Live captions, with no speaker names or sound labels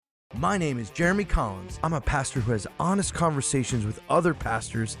My name is Jeremy Collins. I'm a pastor who has honest conversations with other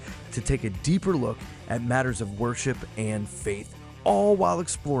pastors to take a deeper look at matters of worship and faith, all while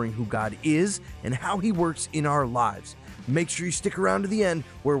exploring who God is and how He works in our lives. Make sure you stick around to the end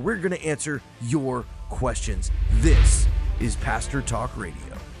where we're going to answer your questions. This is Pastor Talk Radio.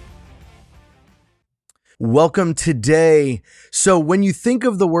 Welcome today. So when you think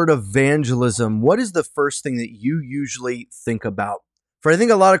of the word evangelism, what is the first thing that you usually think about? For I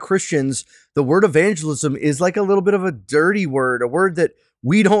think a lot of Christians, the word evangelism is like a little bit of a dirty word, a word that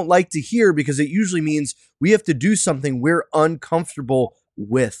we don't like to hear because it usually means we have to do something we're uncomfortable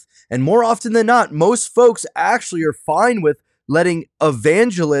with. And more often than not, most folks actually are fine with letting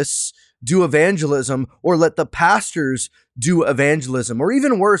evangelists do evangelism or let the pastors do evangelism. Or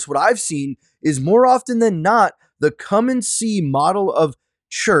even worse, what I've seen is more often than not, the come and see model of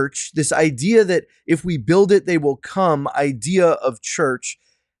church, this idea that if we build it, they will come idea of church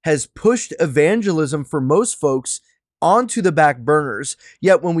has pushed evangelism for most folks onto the back burners.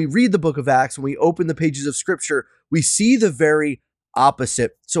 Yet when we read the book of Acts, when we open the pages of scripture, we see the very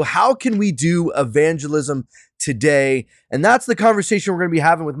opposite. So how can we do evangelism today? And that's the conversation we're going to be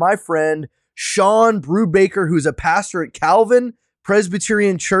having with my friend, Sean Brubaker, who's a pastor at Calvin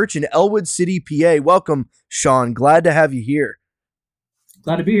Presbyterian Church in Elwood City, PA. Welcome, Sean. Glad to have you here.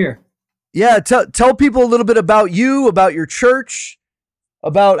 Glad to be here. Yeah, tell people a little bit about you, about your church,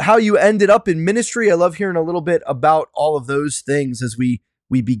 about how you ended up in ministry. I love hearing a little bit about all of those things as we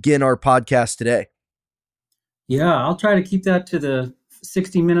begin our podcast today. Yeah, I'll try to keep that to the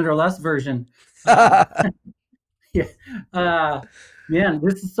 60-minute or less version. Man,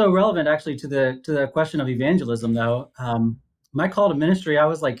 this is so relevant actually to the question of evangelism, though. My call to ministry, I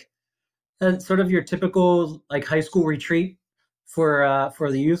was like sort of your typical like high school retreat for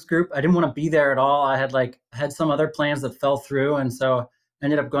the youth group. I didn't want to be there at all. I had some other plans that fell through, and so I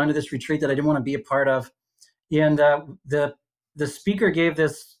ended up going to this retreat that I didn't want to be a part of. And the speaker gave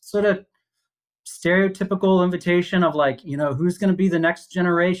this sort of stereotypical invitation of like, you know, who's going to be the next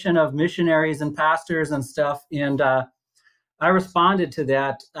generation of missionaries and pastors and stuff. And I responded to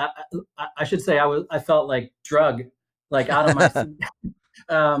that. I should say I felt like drug, like out of my seat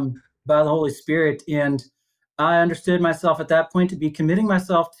by the Holy Spirit. And I understood myself at that point to be committing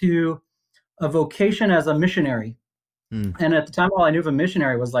myself to a vocation as a missionary. And at the time, all I knew of a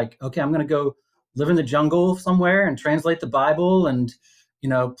missionary was like, okay, I'm going to go live in the jungle somewhere and translate the Bible and, you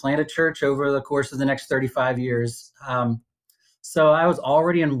know, plant a church over the course of the next 35 years. So I was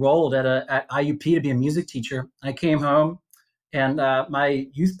already enrolled at IUP to be a music teacher. I came home and my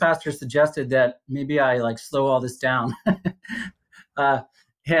youth pastor suggested that maybe I like slow all this down.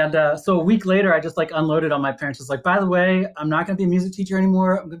 So a week later, I just like unloaded on my parents. I was like, by the way, I'm not going to be a music teacher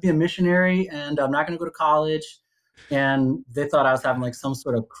anymore. I'm going to be a missionary and I'm not going to go to college. And they thought I was having like some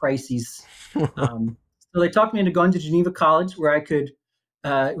sort of crisis. So they talked me into going to Geneva College where I could,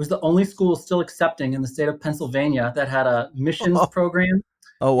 it was the only school still accepting in the state of Pennsylvania that had a missions program.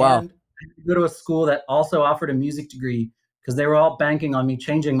 Oh, wow. And I could go to a school that also offered a music degree because they were all banking on me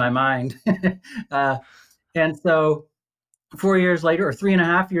changing my mind. And so 4 years later, or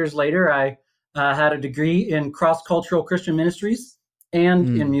 3.5 years later, I had a degree in cross-cultural Christian ministries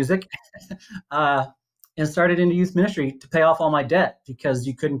and in music, and started into youth ministry to pay off all my debt because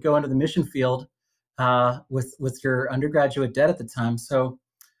you couldn't go into the mission field with your undergraduate debt at the time. So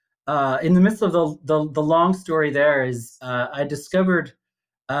in the midst of the long story there is I discovered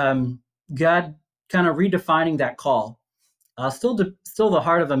God kind of redefining that call. Still the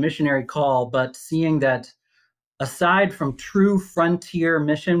heart of a missionary call, but seeing that aside from true frontier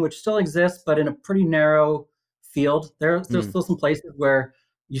mission, which still exists, but in a pretty narrow field, there's still some places where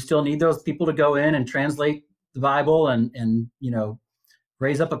you still need those people to go in and translate the Bible and you know,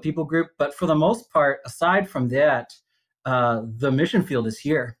 raise up a people group. But for the most part, aside from that, the mission field is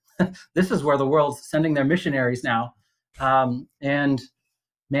here. This is where the world's sending their missionaries now. And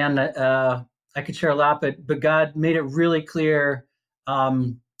man, I could share a lot, but God made it really clear,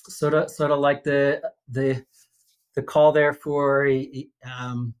 sort of like the call there for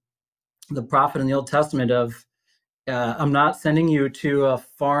the prophet in the Old Testament of, I'm not sending you to a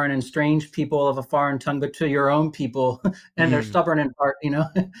foreign and strange people of a foreign tongue, but to your own people, and they're stubborn in heart, you know.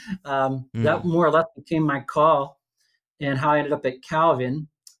 That more or less became my call and how I ended up at Calvin.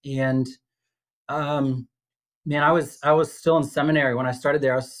 And man, I was still in seminary when I started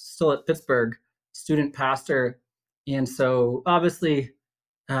there. I was still at Pittsburgh, student pastor. And so obviously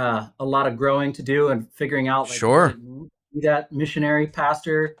a lot of growing to do and figuring out like, Sure. Be that missionary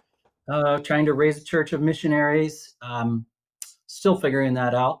pastor, trying to raise a church of missionaries, still figuring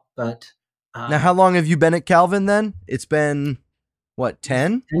that out. But now, how long have you been at Calvin then? It's been What, It's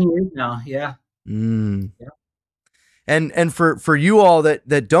 10? 10 years now. Yeah. Mm. Yeah. And for you all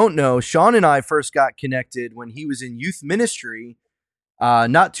that don't know, Sean and I first got connected when he was in youth ministry,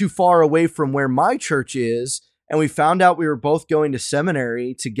 not too far away from where my church is. And we found out we were both going to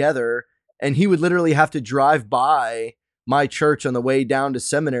seminary together. And he would literally have to drive by my church on the way down to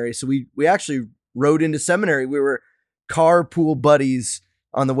seminary. So we actually rode into seminary. We were carpool buddies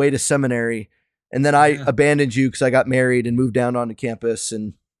on the way to seminary. And then I Yeah. abandoned you because I got married and moved down onto campus.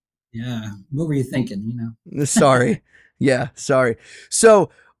 And Yeah. What were you thinking? sorry. Yeah, sorry.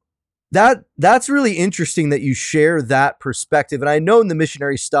 So that's really interesting that you share that perspective. And I know in the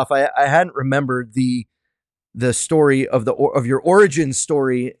missionary stuff, I hadn't remembered the story of of your origin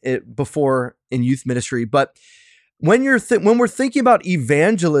story before in youth ministry. But when when we're thinking about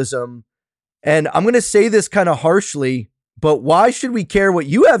evangelism, and I'm going to say this kind of harshly, but why should we care what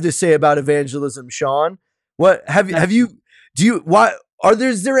you have to say about evangelism, Sean? What have you do you why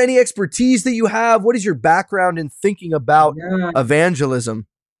is there any expertise that you have? What is your background in thinking about Yeah. evangelism?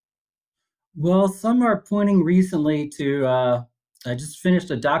 Well, some are pointing recently to I just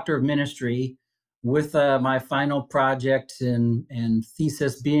finished a Doctor of Ministry with my final project and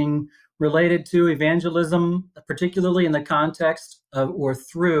thesis being related to evangelism, particularly in the context of or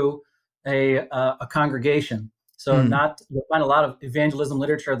through a congregation. So, Hmm. not you'll find a lot of evangelism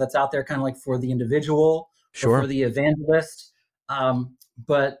literature that's out there, kind of like for the individual or for Sure. the evangelist,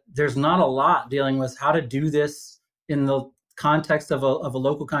 but there's not a lot dealing with how to do this in the context of a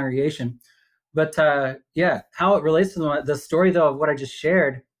local congregation. But yeah, how it relates to the story though of what I just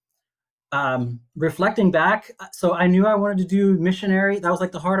shared. Reflecting back, so I knew I wanted to do missionary. That was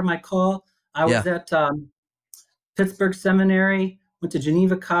like the heart of my call. I Yeah. was at Pittsburgh Seminary, went to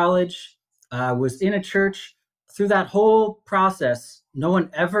Geneva College, was in a church. Through that whole process, no one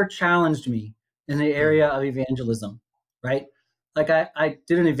ever challenged me in the area of evangelism, right? Like I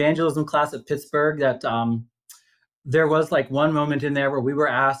did an evangelism class at Pittsburgh that there was like one moment in there where we were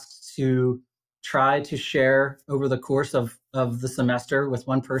asked to try to share over the course of the semester with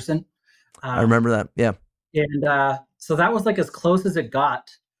one person. I Uh, remember that. Yeah. and so that was like as close as it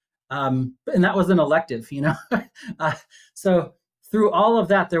got. And that was an elective, uh, so through all of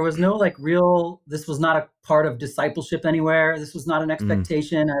that, there was no like real, this was not a part of discipleship anywhere. This was not an Mm.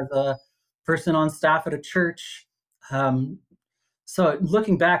 expectation as a person on staff at a church. Um, so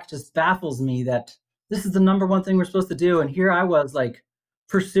looking back just baffles me that this is the number one thing we're supposed to do. And here I was like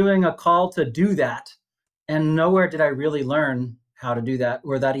pursuing a call to do that. And nowhere did I really learn how to do that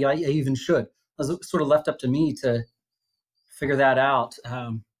or that I even should. It was sort of left up to me to figure that out. Yeah. I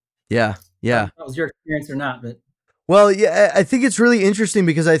don't know Yeah. if that was your experience or not, but Well, yeah, I think it's really interesting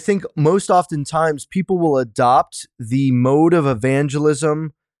because I think most oftentimes people will adopt the mode of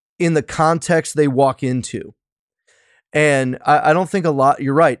evangelism in the context they walk into. And I don't think a lot,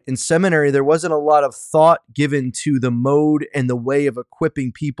 you're right. In seminary, there wasn't a lot of thought given to the mode and the way of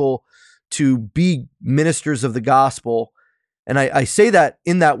equipping people to be ministers of the gospel. And I say that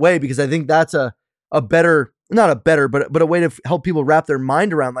in that way because I think that's a better, not a better, but a way to help people wrap their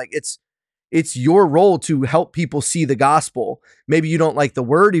mind around like it's your role to help people see the gospel. Maybe you don't like the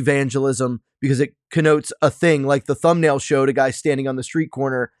word evangelism because it connotes a thing like the thumbnail showed a guy standing on the street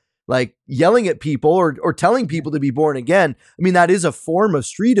corner like yelling at people or telling people to be born again. I mean, that is a form of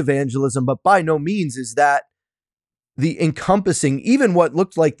street evangelism, but by no means is that the encompassing even what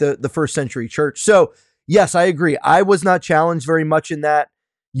looked like the first century church. So yes, I agree. I was not challenged very much in that.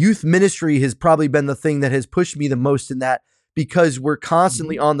 Youth ministry has probably been the thing that has pushed me the most in that because we're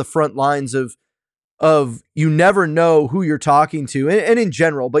constantly Mhm. on the front lines of you never know who you're talking to and in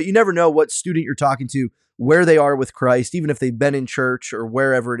general, but you never know what student you're talking to, where they are with Christ, even if they've been in church or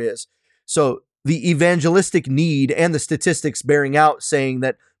wherever it is. So the evangelistic need and the statistics bearing out saying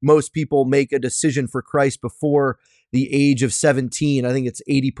that most people make a decision for Christ before the age of 17. I think it's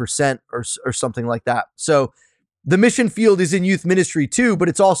 80% or something like that. So the mission field is in youth ministry too, but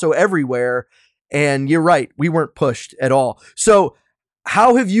it's also everywhere. And you're right, we weren't pushed at all. So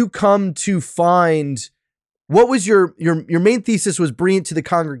how have you come to find what was your main thesis was brilliant to the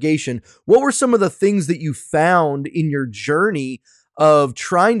congregation? What were some of the things that you found in your journey of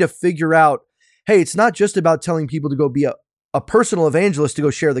trying to figure out, hey, it's not just about telling people to go be a personal evangelist to go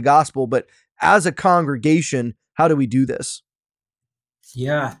share the gospel, but as a congregation, how do we do this?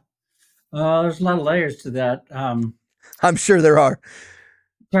 Yeah, there's a lot of layers to that. I'm sure there are.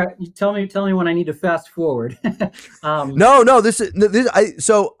 Tell me when I need to fast forward. um, No,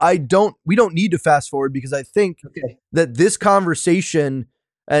 we don't need to fast forward because I think okay. that this conversation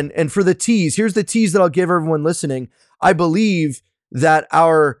and for the tease, here's the tease that I'll give everyone listening. I believe that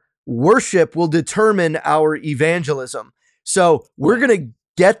our worship will determine our evangelism. So we're going to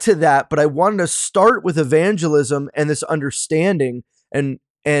get to that, but I wanted to start with evangelism and this understanding and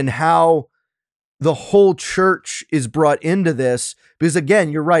how the whole church is brought into this. Because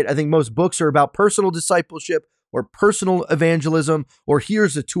again, you're right. I think most books are about personal discipleship or personal evangelism, or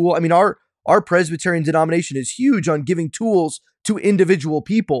here's a tool. I mean, our Presbyterian denomination is huge on giving tools to individual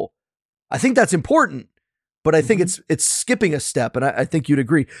people. I think that's important, but I think it's skipping a step, and I think you'd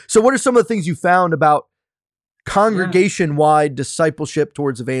agree. So what are some of the things you found about congregation-wide discipleship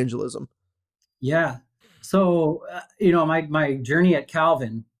towards evangelism? Yeah. So, my journey at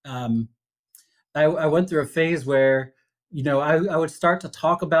Calvin, I went through a phase where, I would start to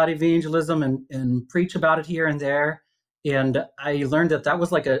talk about evangelism and preach about it here and there. And I learned that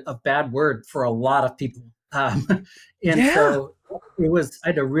was like a bad word for a lot of people. And Yeah. so I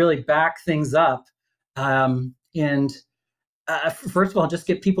had to really back things up. And first of all, just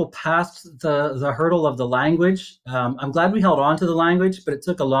get people past the hurdle of the language. I'm glad we held on to the language, but it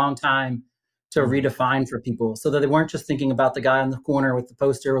took a long time to redefine for people so that they weren't just thinking about the guy in the corner with the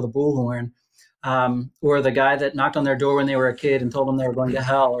poster or the bullhorn, or the guy that knocked on their door when they were a kid and told them they were going to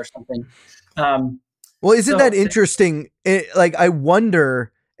hell or something. Well, isn't that So interesting? Like, I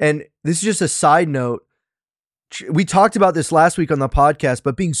wonder, and this is just a side note. We talked about this last week on the podcast,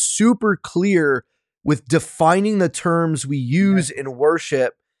 but being super clear with defining the terms we use in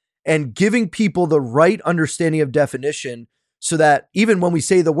worship and giving people the right understanding of definition so that even when we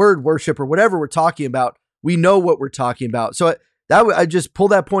say the word worship or whatever we're talking about, we know what we're talking about. So I just pull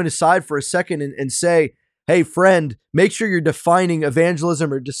that point aside for a second and say, hey, friend, make sure you're defining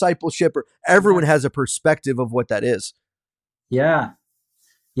evangelism or discipleship, or everyone has a perspective of what that is. yeah.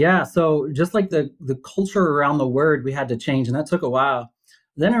 Yeah, so just like the culture around the word, we had to change, and that took a while.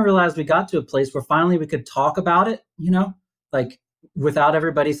 Then I realized we got to a place where finally we could talk about it, like without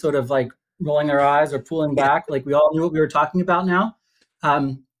everybody sort of like rolling their eyes or pulling Yeah. back. Like we all knew what we were talking about now,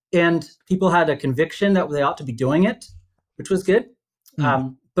 and people had a conviction that they ought to be doing it, which was good,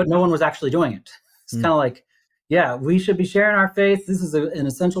 but no one was actually doing it. It's kind of like, yeah, we should be sharing our faith. This is an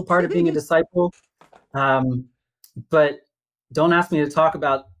essential part of being a disciple. Um, but don't ask me to talk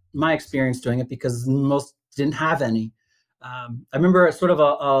about my experience doing it because most didn't have any. I remember sort of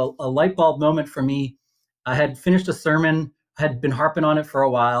a light bulb moment for me. I had finished a sermon, I had been harping on it for a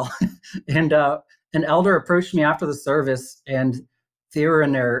while, and an elder approached me after the service, and they were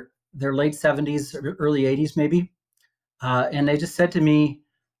in their late 70s, early 80s maybe, and they just said to me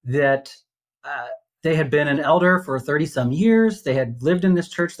that uh, they had been an elder for 30 some years. They had lived in this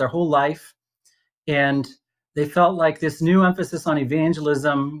church their whole life, and they felt like this new emphasis on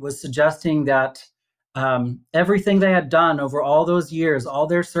evangelism was suggesting that everything they had done over all those years, all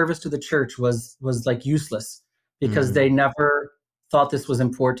their service to the church was like useless because they never thought this was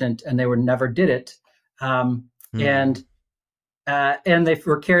important and they never did it. And they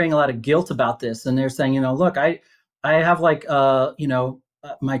were carrying a lot of guilt about this, and they're saying, look, I have like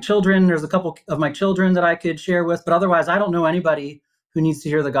my children. There's a couple of my children that I could share with, but otherwise, I don't know anybody who needs to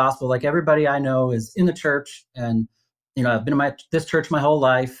hear the gospel. Like everybody I know is in the church, and I've been in this church my whole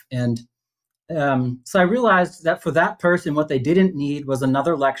life, and so I realized that for that person, what they didn't need was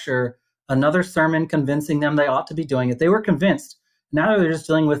another lecture, another sermon convincing them they ought to be doing it. They were convinced. Now they're just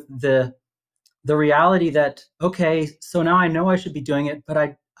dealing with the reality that, okay, so now I know I should be doing it, but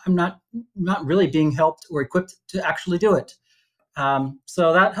I'm not really being helped or equipped to actually do it.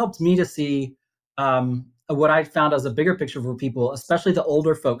 So that helped me to see what I found as a bigger picture for people, especially the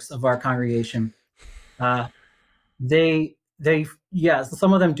older folks of our congregation. Yes,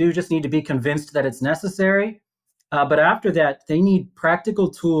 some of them do just need to be convinced that it's necessary. But after that, they need practical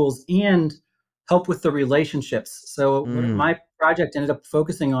tools and help with the relationships. So what my project ended up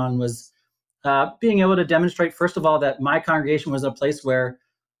focusing on was being able to demonstrate, first of all, that my congregation was a place where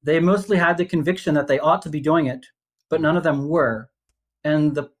they mostly had the conviction that they ought to be doing it, but none of them were.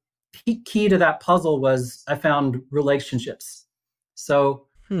 And the key to that puzzle was I found relationships. So,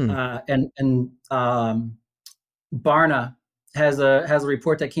 and Barna has a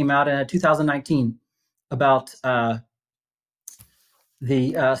report that came out in 2019 about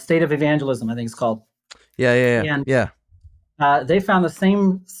the state of evangelism, I think it's called. And they found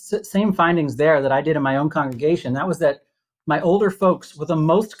the same findings there that I did in my own congregation. That was that my older folks were the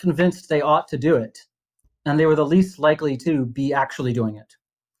most convinced they ought to do it, and they were the least likely to be actually doing it.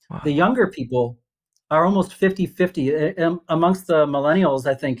 Wow. The younger people are almost 50-50. Amongst the millennials,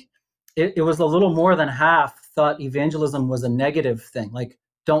 I think it was a little more than half thought evangelism was a negative thing, like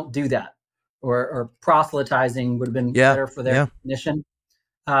don't do that, or proselytizing would have been better for their definition.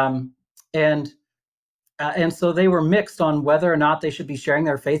 And so they were mixed on whether or not they should be sharing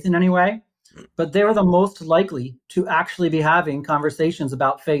their faith in any way. but they were the most likely to actually be having conversations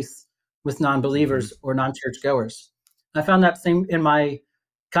about faith with Mm-hmm. non-believers or non-church goers. I found that same in my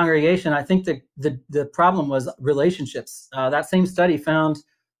congregation. I think the problem was relationships. That same study found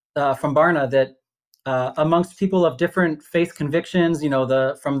from Barna that amongst people of different faith convictions,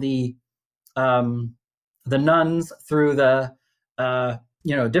 um, the nuns through the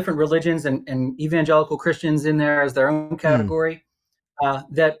different religions and evangelical Christians in there as their own Mm. category,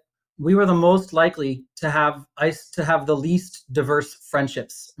 that we were the most likely to have the least diverse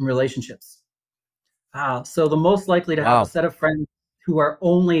friendships and relationships. So the most likely to have a Wow. set of friends who are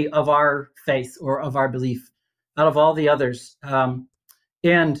only of our faith or of our belief out of all the others.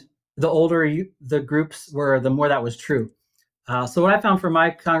 And the older the groups were, the more that was true. So what I found for my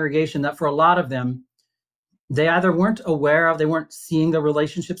congregation, that for a lot of them, they either weren't aware of, they weren't seeing the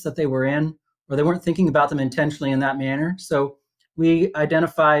relationships that they were in, or they weren't thinking about them intentionally in that manner. So we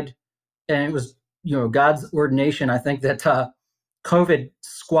identified, and it was God's ordination. I think that COVID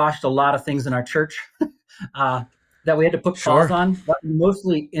squashed a lot of things in our church uh, that we had to put pause Sure. on, but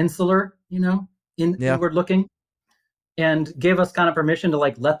mostly insular, Yeah. inward looking, and gave us kind of permission to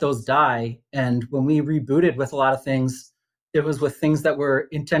like let those die. And when we rebooted with a lot of things, it was with things that were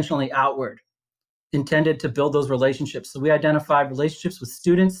intentionally outward, intended to build those relationships. So we identified relationships with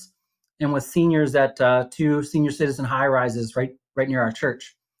students and with seniors at two senior citizen high rises right near our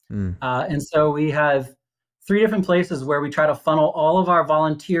church. Mm. And so we have three different places where we try to funnel all of our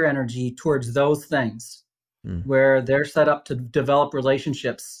volunteer energy towards those things, Mm. where they're set up to develop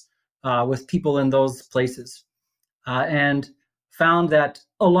relationships with people in those places. And found that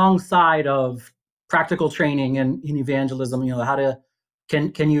alongside of practical training in evangelism, how to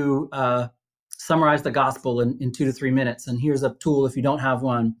can you summarize the gospel in 2 to 3 minutes, and here's a tool if you don't have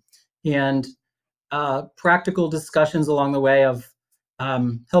one, and practical discussions along the way of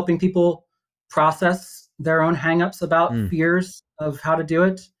helping people process their own hangups about Mm. fears of how to do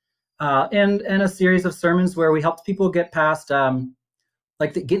it, and a series of sermons where we helped people get past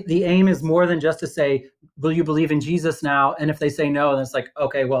like the aim is more than just to say, will you believe in Jesus now? And if they say no, then it's like,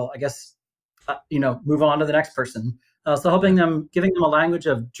 okay, well, I guess, move on to the next person. So Yeah. helping them, giving them a language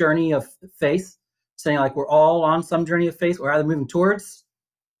of journey of faith, saying like we're all on some journey of faith. We're either moving towards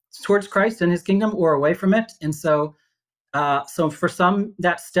Christ and his kingdom or away from it. And so for some,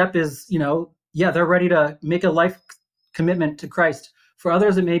 that step is, they're ready to make a life commitment to Christ. For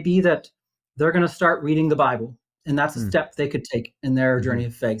others, it may be that they're going to start reading the Bible, and that's a Mm. step they could take in their Mm-hmm. journey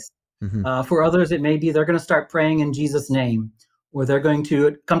of faith. Mm-hmm. For others, it may be they're going to start praying in Jesus' name, or they're going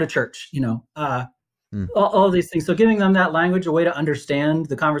to come to church. Mm. All of these things. So giving them that language, a way to understand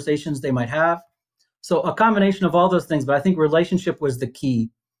the conversations they might have. So a combination of all those things, but I think relationship was the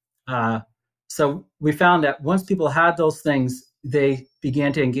key. Uh, so we found that once people had those things, they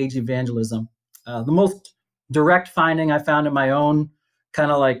began to engage evangelism. The most direct finding I found in my own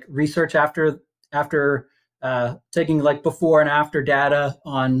kind of like research after taking like before and after data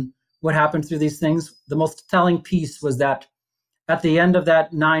on what happened through these things, the most telling piece was that at the end of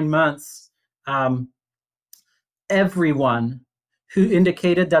that 9 months, um, everyone who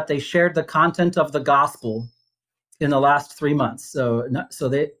indicated that they shared the content of the gospel in the last 3 months. So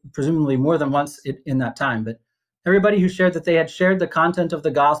they presumably more than once in that time, but everybody who shared that they had shared the content of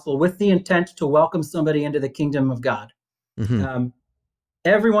the gospel with the intent to welcome somebody into the kingdom of God. Mm-hmm. Um,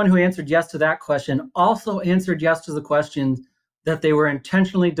 Everyone who answered yes to that question also answered yes to the question that they were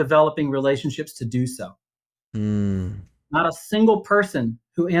intentionally developing relationships to do so. Mm. Not a single person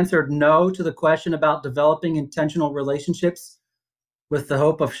who answered no to the question about developing intentional relationships with the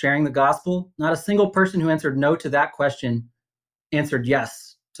hope of sharing the gospel, not a single person who answered no to that question answered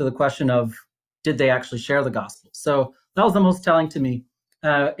yes to the question of did they actually share the gospel. So that was the most telling to me.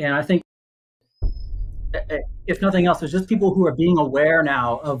 And I think, if nothing else, it's just people who are being aware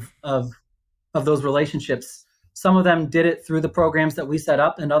now of those relationships. Some of them did it through the programs that we set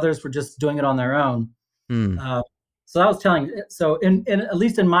up, and others were just doing it on their own. Mm. Uh, so that was telling. So in at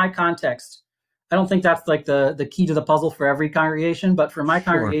least in my context, I don't think that's like the key to the puzzle for every congregation, but for my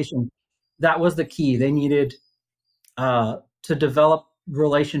Sure. congregation, that was the key. They needed to develop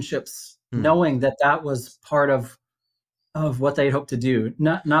relationships, Mm. knowing that that was part of what they'd hope to do.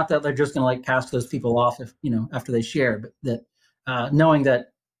 Not that they're just going to like pass those people off if after they share, but that knowing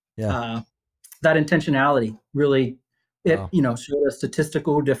that Yeah. uh, that intentionality really it Wow. showed a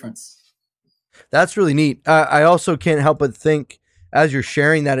statistical difference. That's really neat. I also can't help but think as you're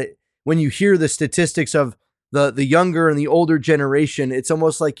sharing that when you hear the statistics of the younger and the older generation, it's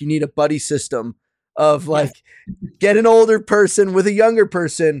almost like you need a buddy system of Yes. like get an older person with a younger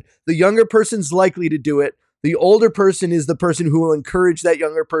person. The younger person's likely to do it. the older person is the person who will encourage that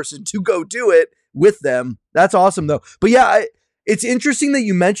younger person to go do it with them. That's awesome though. But yeah, it's interesting that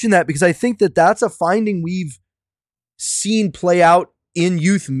you mentioned that, because I think that that's a finding we've seen play out in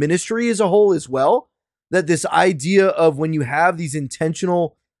youth ministry as a whole as well. That this idea of when you have these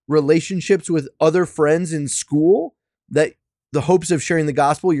intentional relationships with other friends in school, that the hopes of sharing the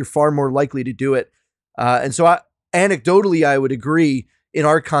gospel, you're far more likely to do it. And so anecdotally, I would agree in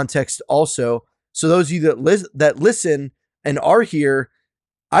our context also. So those of you that listen and are here,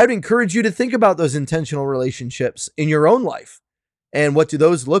 I would encourage you to think about those intentional relationships in your own life. And what do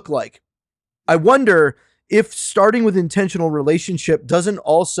those look like? I wonder if starting with intentional relationship doesn't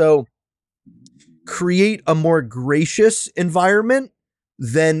also create a more gracious environment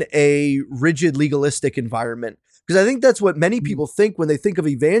than a rigid legalistic environment. Because I think that's what many people think when they think of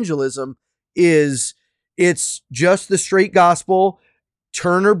evangelism, is it's just the straight gospel,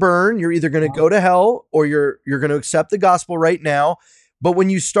 turn or burn. You're either going to go to hell or you're going to accept the gospel right now. But when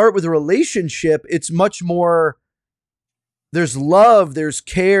you start with a relationship, it's much more, there's love, there's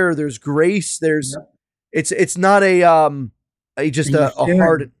care, there's grace, there's it's not a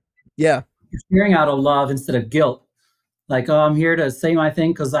hard, yeah. You're sharing out of love instead of guilt. Like, oh, I'm here to say my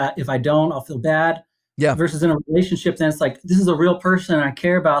thing because if I don't, I'll feel bad. Yeah. Versus in a relationship, then it's like, this is a real person and I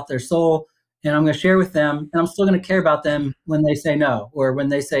care about their soul and I'm going to share with them, and I'm still going to care about them when they say no, or when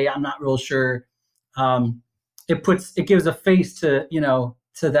they say, I'm not real sure. It gives a face to,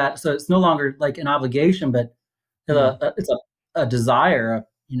 to that. So it's no longer like an obligation, but it's a desire,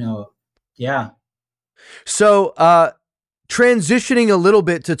 yeah. So, transitioning a little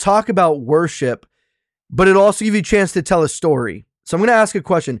bit to talk about worship, but it'll also give you a chance to tell a story. So I'm going to ask a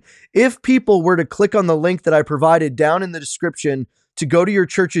question. If people were to click on the link that I provided down in the description to go to your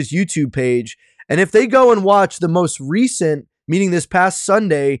church's YouTube page, and if they go and watch the most recent, meaning this past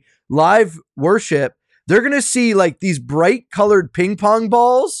Sunday, live worship, they're going to see like these bright colored ping pong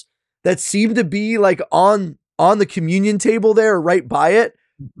balls that seem to be like on the communion table there, or right by it.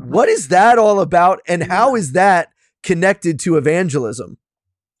 What is that all about? And how is that connected to evangelism?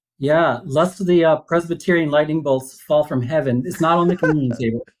 Yeah, lest the Presbyterian lightning bolts fall from heaven. It's not on the communion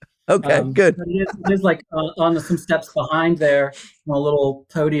table. Okay, good. But it is like on some steps behind there, a little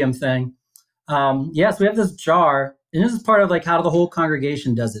podium thing. So we have this jar, and this is part of like how the whole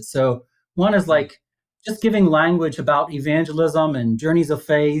congregation does it. So one is like just giving language about evangelism and journeys of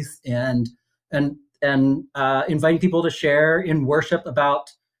faith, and inviting people to share in worship about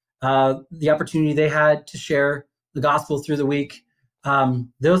the opportunity they had to share the gospel through the week.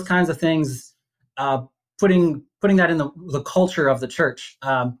 Those kinds of things, putting that in the culture of the church.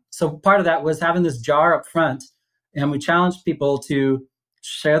 So part of that was having this jar up front, and we challenged people to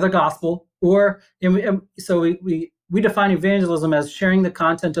share the gospel, so we define evangelism as sharing the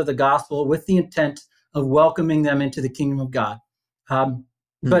content of the gospel with the intent of welcoming them into the kingdom of God.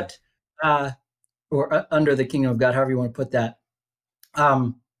 But or under the kingdom of God, however you want to put that.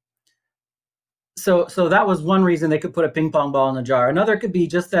 So that was one reason they could put a ping pong ball in the jar. Another could be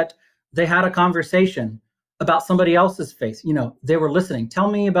just that they had a conversation about somebody else's faith. They were listening.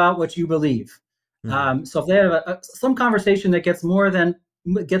 Tell me about what you believe. So if they have some conversation that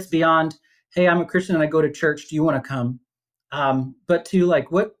gets beyond, hey, I'm a Christian and I go to church. Do you want to come? But to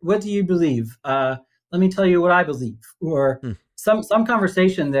like, what do you believe? Let me tell you what I believe. Or some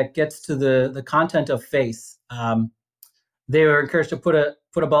conversation that gets to the content of faith. They were encouraged to put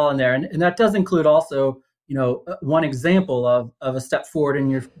a ball in there, and that does include also, one example of a step forward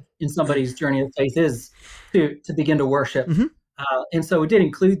in somebody's journey of faith is to begin to worship, and so we did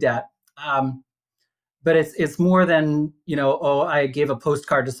include that. But it's more than I gave a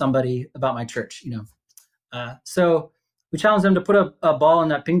postcard to somebody about my church, So we challenged them to put a ball in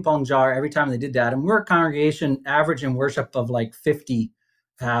that ping pong jar every time they did that, and we're a congregation average in worship of like 50,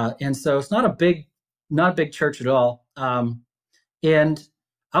 and so it's not a big church at all. And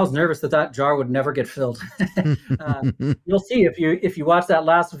I was nervous that jar would never get filled. You'll see if you watch that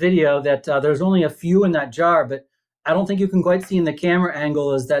last video that there's only a few in that jar, but I don't think you can quite see in the camera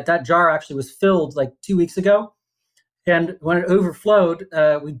angle is that jar actually was filled like 2 weeks ago. And when it overflowed,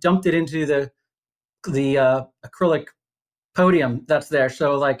 we dumped it into the acrylic podium that's there.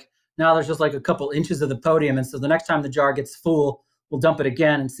 So like now there's just like a couple inches of the podium. And so the next time the jar gets full, we'll dump it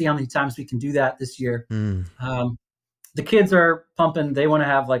again and see how many times we can do that this year. The kids are pumping. They want to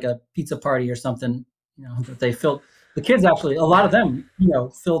have like a pizza party or something, that they filled. The kids actually, a lot of them,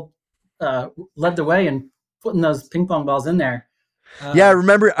 filled, led the way in putting those ping pong balls in there. Yeah, I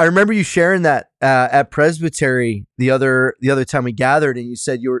remember you sharing that at Presbytery the other time we gathered, and you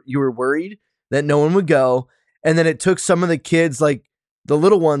said you were worried that no one would go, and then it took some of the kids like the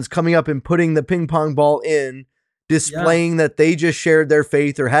little ones coming up and putting the ping pong ball in, Yeah. displaying that they just shared their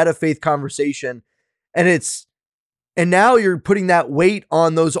faith or had a faith conversation. And now you're putting that weight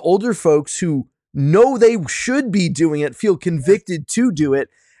on those older folks who know they should be doing it, feel Yes. convicted to do it.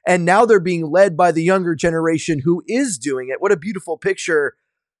 And now they're being led by the younger generation who is doing it. What a beautiful picture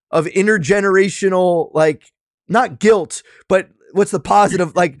of intergenerational, like, not guilt, but what's the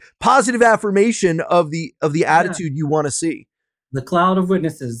positive, like, positive affirmation of the Yeah. attitude you want to see. The cloud of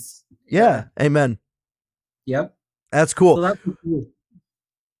witnesses. Yeah. Yeah. Amen. Yep. That's So cool. that's cool.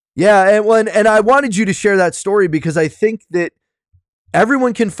 Yeah. And I wanted you to share that story because I think that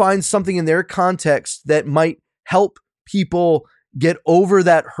everyone can find something in their context that might help people get over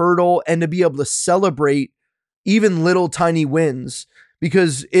that hurdle and to be able to celebrate even little tiny wins,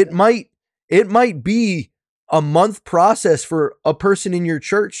 because it might be a month process for a person in your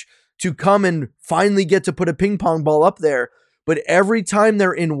church to come and finally get to put a ping pong ball up there. But every time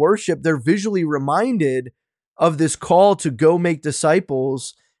they're in worship, they're visually reminded of this call to go make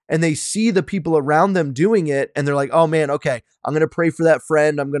disciples, and they see the people around them doing it, and they're like, oh man, okay, I'm going to pray for that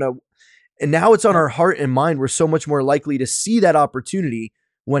friend. And now it's on Yeah. our heart and mind. We're so much more likely to see that opportunity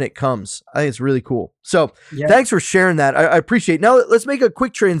when it comes. I think it's really cool. So Yeah. thanks for sharing that. I appreciate it. Now let's make a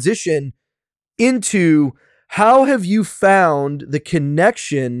quick transition into how have you found the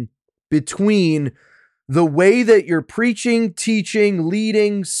connection between the way that you're preaching, teaching,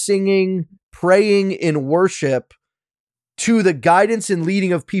 leading, singing, praying in worship to the guidance and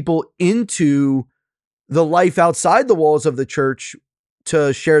leading of people into the life outside the walls of the church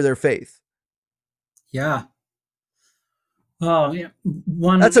to share their faith. Yeah. Oh, yeah. That's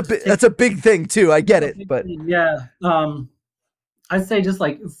One a to take that's a big thing too. I get a it, big but thing. Yeah. I'd say just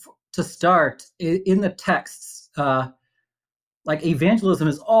like to start in the texts, like evangelism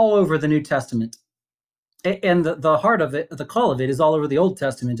is all over the New Testament, and the heart of it, the call of it, is all over the Old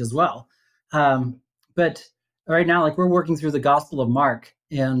Testament as well. But right now, like we're working through the Gospel of Mark,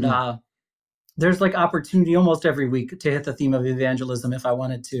 and mm, there's like opportunity almost every week to hit the theme of evangelism if I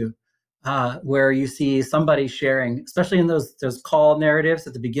wanted to, where you see somebody sharing, especially in those call narratives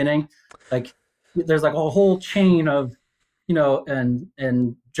at the beginning, like there's like a whole chain of,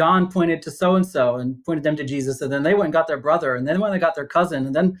 and John pointed to so and so and pointed them to Jesus, and then they went and got their brother, and then when they got their cousin,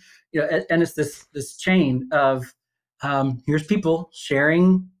 and then and it's this chain of here's people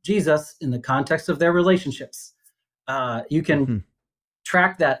sharing Jesus in the context of their relationships. You can mhm.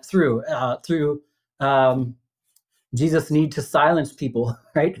 track that through Jesus' need to silence people,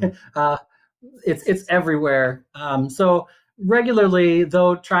 right? Mm, It's everywhere. So regularly,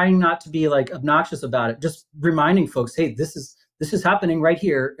 though, trying not to be like obnoxious about it, just reminding folks, hey, this is happening right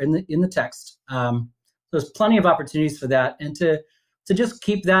here in the text. There's plenty of opportunities for that, and to just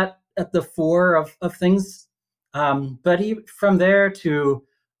keep that at the fore of things. But even from there to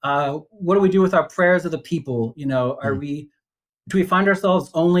what do we do with our prayers of the people? Are mm, we do we find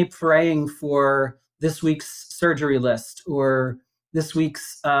ourselves only praying for this week's surgery list or this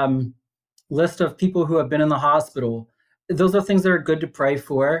week's list of people who have been in the hospital? Those are things that are good to pray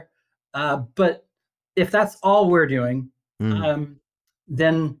for. But if that's all we're doing, mm,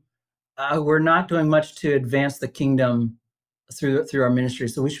 then we're not doing much to advance the kingdom through our ministry.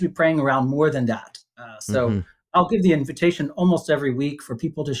 So we should be praying around more than that. So mhm. I'll give the invitation almost every week for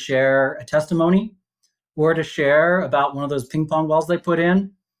people to share a testimony or to share about one of those ping pong balls they put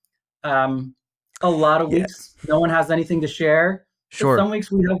in. Um, a lot of Yeah, weeks, no one has anything to share, but sure. some weeks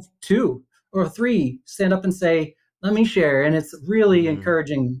we have two or three stand up and say, "Let me share," and it's really Mm.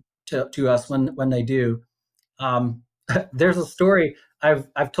 encouraging to us when they do. Um, there's a story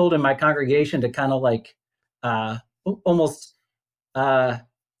I've told in my congregation to kind of like uh, almost uh,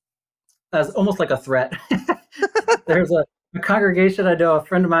 as almost like a threat. There's a congregation I know, a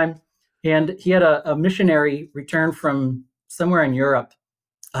friend of mine, and he had a missionary return from somewhere in Europe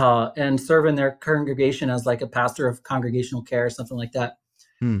and serve in their congregation as like a pastor of congregational care or something like that.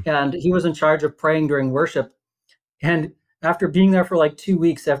 Mm. And he was in charge of praying during worship. And after being there for like 2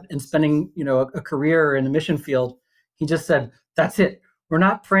 weeks and spending, a career in the mission field, he just said, "That's it. We're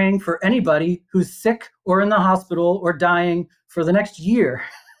not praying for anybody who's sick or in the hospital or dying for the next year."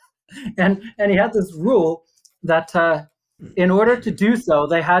 And he had this rule that in order to do so,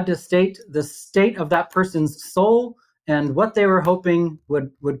 they had to state the state of that person's soul and what they were hoping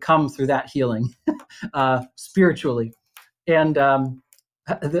would come through that healing spiritually. And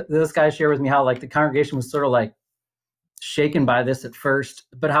this guy shared with me how like the congregation was sort of like shaken by this at first,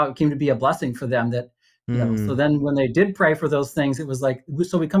 but how it came to be a blessing for them that, so Mm. then when they did pray for those things, it was like,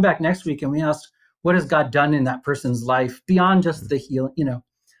 so we come back next week and we asked, what has God done in that person's life beyond just the healing?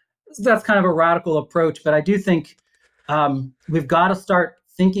 So that's kind of a radical approach, but I do think we've got to start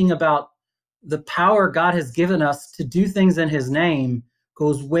thinking about the power God has given us to do things in his name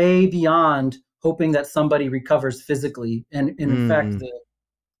goes way beyond hoping that somebody recovers physically. And in fact, Mm,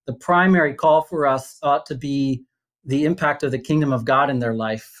 the primary call for us ought to be the impact of the kingdom of God in their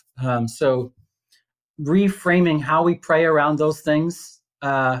life. So reframing how we pray around those things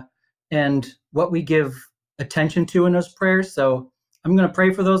and what we give attention to in those prayers. So I'm going to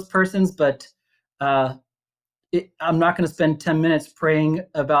pray for those persons, but uh, I'm not going to spend 10 minutes praying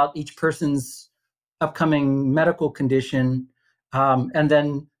about each person's upcoming medical condition, and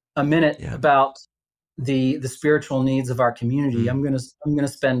then a minute yeah. about the spiritual needs of our community. Mm, I'm gonna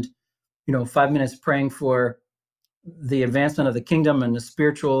spend 5 minutes praying for the advancement of the kingdom and the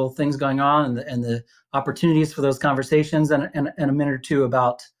spiritual things going on and the opportunities for those conversations, and a minute or two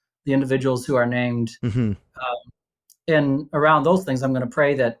about the individuals who are named. hmm And around those things, I'm going to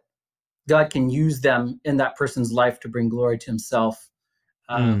pray that God can use them in that person's life to bring glory to Himself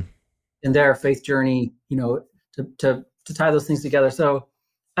mm. in their faith journey. To tie those things together. So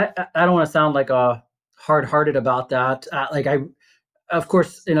I don't want to sound like a hard-hearted about that. Of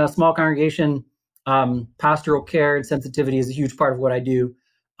course, in a small congregation, pastoral care and sensitivity is a huge part of what I do.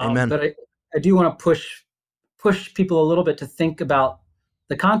 Amen. But I do want to push people a little bit to think about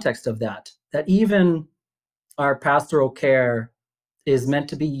the context of that. That even our pastoral care is meant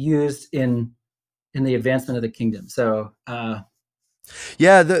to be used in the advancement of the kingdom. So Yeah,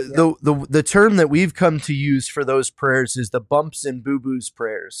 yeah, the term that we've come to use for those prayers is the bumps and boo-boos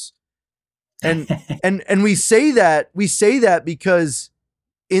prayers. And and we say that because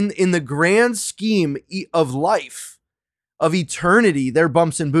in the grand scheme of life, of eternity, they're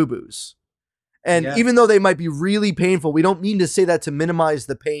bumps and boo-boos. And yeah, even though they might be really painful, we don't mean to say that to minimize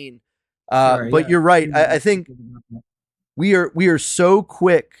the pain. sure, But yeah. you're right. I think we are so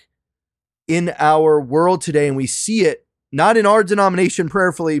quick in our world today, and we see it not in our denomination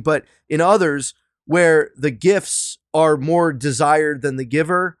prayerfully, but in others, where the gifts are more desired than the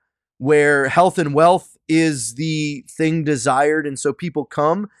giver, where health and wealth is the thing desired. And so people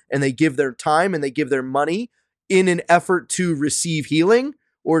come and they give their time and they give their money in an effort to receive healing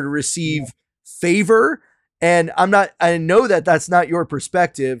or to Yeah, receive favor. And I know that that's not your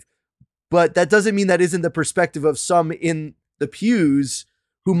perspective, but that doesn't mean that isn't the perspective of some in the pews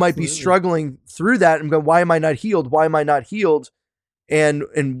who might be absolutely. struggling through that and go, why am I not healed? Why am I not healed? And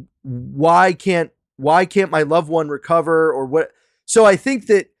why can't my loved one recover or what? So I think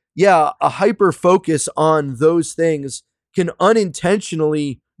that, yeah, a hyper focus on those things can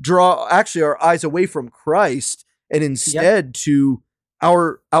unintentionally draw actually our eyes away from Christ and Yep. instead to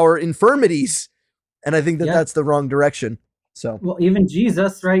our infirmities. And I think that Yeah. that's the wrong direction. So, Well, even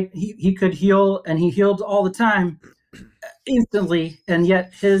Jesus, right? He could heal, and he healed all the time, instantly, and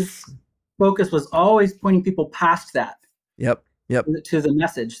yet his focus was always pointing people past that yep, yep, to the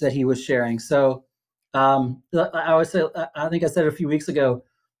message that he was sharing. So, I always say, I think I said it a few weeks ago.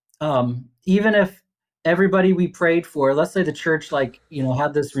 Even if everybody we prayed for, let's say the church,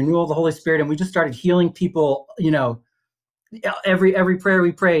 had this renewal of the Holy Spirit, and we just started healing people, every prayer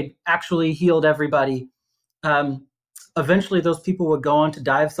we prayed actually healed everybody. Um, Eventually, those people would go on to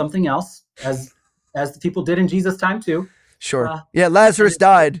die of something else, as the people did in Jesus' time too. sure. Uh, Yeah, and Lazarus it would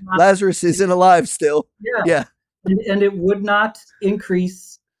died. not, Lazarus isn't alive still. yeah, Yeah, and it would not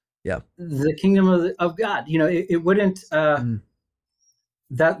increase yeah, the kingdom of God. It wouldn't. mm,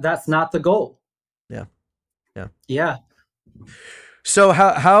 That's not the goal. yeah, yeah. Yeah, So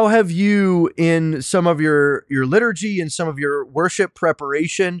how have you in some of your liturgy and some of your worship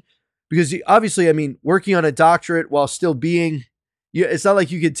preparation? Because obviously, I mean, working on a doctorate while still being, it's not like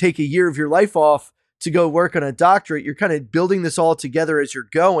you could take a year of your life off to go work on a doctorate. You're kind of building this all together as you're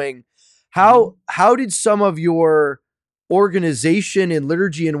going. mhm. How did some of your organization in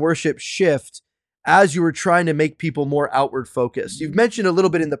liturgy and worship shift as you were trying to make people more outward focused? You've mentioned a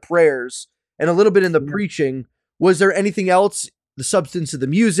little bit in the prayers and a little bit in the Yeah. preaching. Was there anything else, the substance of the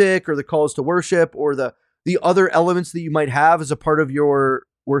music or the calls to worship or the other elements that you might have as a part of your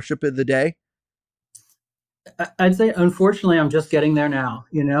worship of the day? I'd say, unfortunately, I'm just getting there now.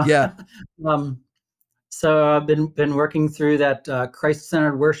 Yeah, um, so I've been working through that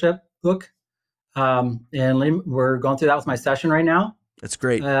Christ-centered worship book, and we're going through that with my session right now. that's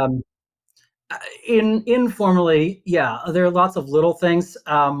great. Um, informally, yeah, there are lots of little things.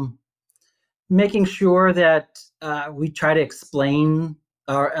 Making sure that we try to explain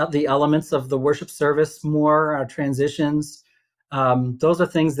the elements of the worship service more, our transitions. Those are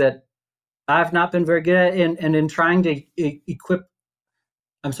things that I've not been very good at, and in trying to equip.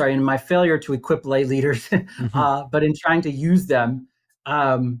 I'm sorry, in my failure to equip lay leaders, Hmm but in trying to use them,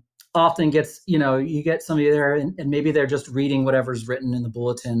 um, often gets, you get somebody there and maybe they're just reading whatever's written in the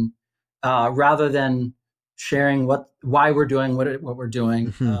bulletin, rather than sharing why we're doing what we're doing.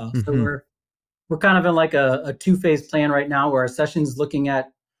 Hmm. So Hmm. we're kind of in like a two-phase plan right now, where our session's looking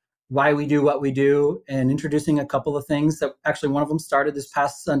at why we do what we do and introducing a couple of things that actually one of them started this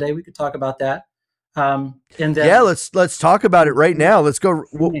past Sunday. We could talk about that. And Yeah, then let's talk about it right now. Let's go.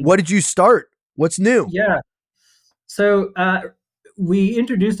 What did you start? What's new? yeah. So we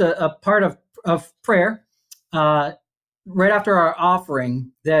introduced a part of prayer uh, right after our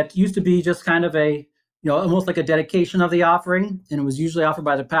offering that used to be just kind of almost like a dedication of the offering. And it was usually offered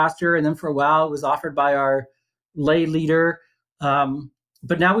by the pastor. And then for a while, it was offered by our lay leader.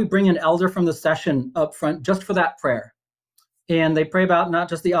 But now we bring an elder from the session up front just for that prayer. And they pray about not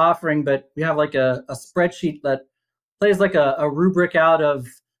just the offering, but we have like a spreadsheet that plays like a rubric out of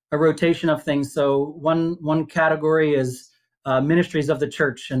a rotation of things. So one category is ministries of the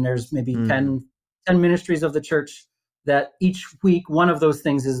church, and there's maybe Mm. 10 ministries of the church that each week one of those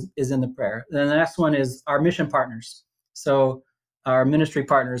things is in the prayer. Then the next one is our mission partners. So our ministry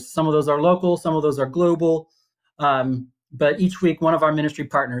partners, some of those are local, some of those are global, but each week one of our ministry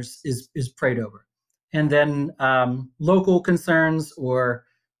partners is prayed over. And then local concerns or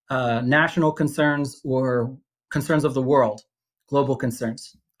national concerns or concerns of the world, global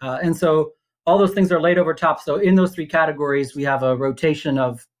concerns. And so all those things are laid over top. So in those three categories, we have a rotation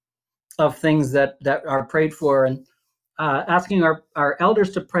of things that are prayed for, and asking our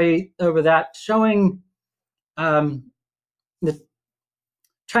elders to pray over that, showing um, the,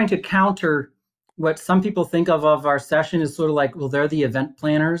 trying to counter what some people think of our session is sort of like, well, they're the event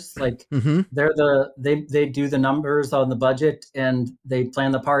planners, like Hmm. they do the numbers on the budget and they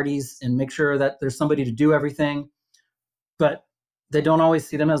plan the parties and make sure that there's somebody to do everything, but they don't always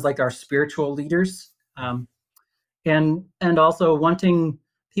see them as like our spiritual leaders. And also wanting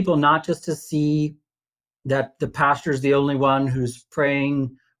people not just to see that the pastor's the only one who's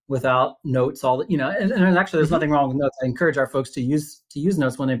praying without notes, and actually there's Hmm. nothing wrong with notes. I encourage our folks to use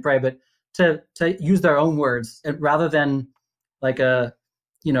notes when they pray, but to use their own words, and rather than like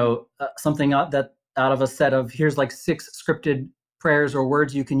something that out of a set of, here's like 6 scripted prayers or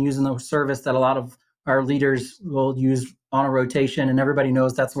words you can use in the service that a lot of our leaders will use on a rotation, and everybody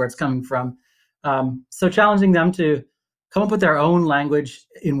knows that's where it's coming from. So challenging them to come up with their own language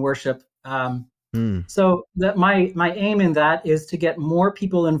in worship. Mm. So that my aim in that is to get more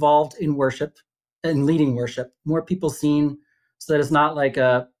people involved in worship and leading worship, more people seen, so that it's not like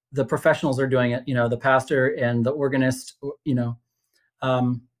the professionals are doing it, the pastor and the organist,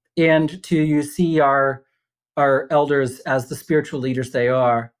 um, and to see our elders as the spiritual leaders they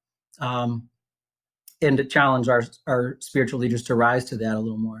are, um, and to challenge our spiritual leaders to rise to that a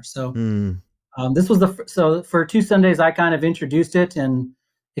little more. So Mm. this was so for 2 Sundays, I kind of introduced it and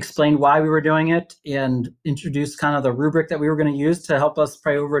explained why we were doing it, and introduced kind of the rubric that we were going to use to help us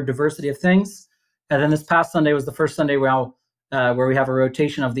pray over a diversity of things. And then this past Sunday was the first Sunday where we have a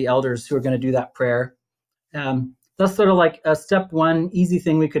rotation of the elders who are going to do that prayer. That's sort of like a step one, easy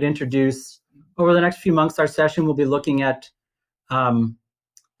thing we could introduce. Over the next few months, our session will be looking at um,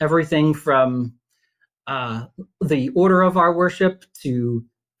 everything from uh, the order of our worship to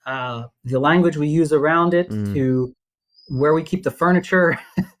the language we use around it Mm. to where we keep the furniture,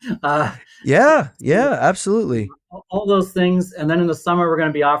 uh, Yeah, yeah, absolutely. all those things. And then in the summer, we're going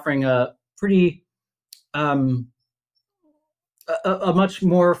to be offering a pretty um, a much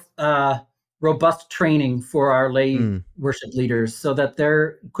more robust training for our lay Mm. worship leaders, so that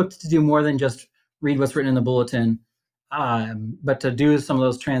they're equipped to do more than just read what's written in the bulletin, but to do some of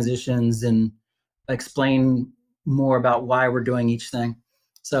those transitions and explain more about why we're doing each thing.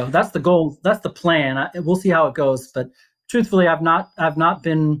 So that's the goal. That's the plan. We'll see how it goes. But truthfully, I've not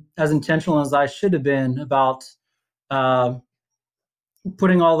been as intentional as I should have been about uh,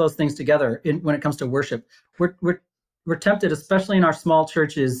 putting all those things together when it comes to worship. We're tempted, especially in our small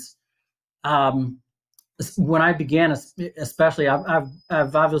churches. Um, when I began, especially,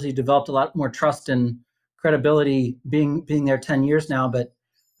 I've obviously developed a lot more trust and credibility being there 10 years now. But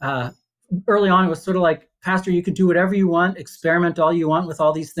early on, it was sort of like, Pastor, you can do whatever you want, experiment all you want with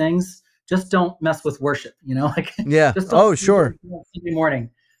all these things. Just don't mess with worship, like Yeah. just don't Oh, sure. Sunday morning.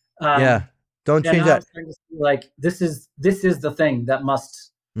 Yeah. Um, Don't and change now I'm that. starting to see like this is the thing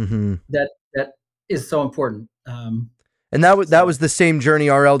Hmm. that is so important. And that So was the same journey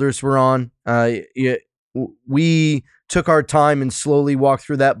our elders were on. We took our time and slowly walked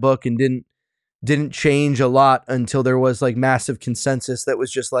through that book and didn't change a lot until there was like massive consensus that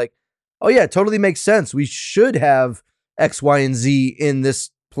was just like, oh yeah, it totally makes sense. We should have X, Y, and Z in this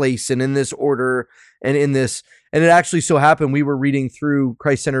place and in this order. And in this, and it actually so happened we were reading through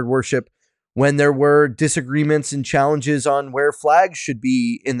Christ-centered worship when there were disagreements and challenges on where flags should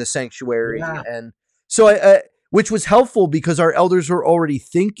be in the sanctuary, Yeah. and so which was helpful because our elders were already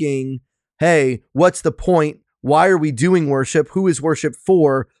thinking, hey, what's the point? Why are we doing worship? Who is worship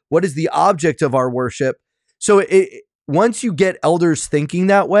for? What is the object of our worship? So once you get elders thinking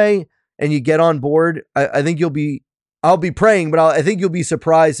that way and you get on board, I think I'll be praying, but I think you'll be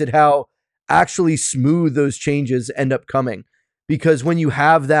surprised at how actually smooth those changes end up coming. Because when you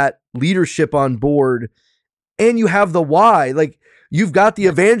have that leadership on board and you have the why, like you've got the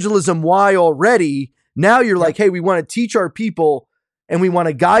evangelism why already. Now you're like, hey, we want to teach our people and we want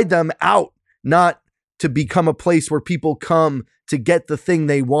to guide them out, not to become a place where people come to get the thing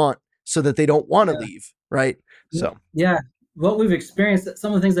they want so that they don't want to leave. Right. So, Yeah. What we've experienced,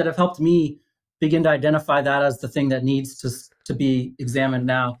 some of the things that have helped me begin to identify that as the thing that needs to be examined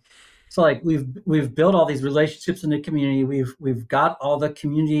now. So like we've built all these relationships in the community. We've got all the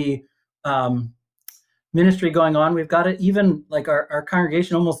community ministry going on. We've got it, even like our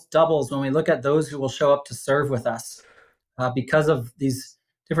congregation almost doubles when we look at those who will show up to serve with us because of these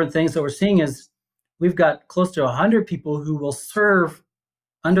different things that we're seeing. Is we've got close to 100 people who will serve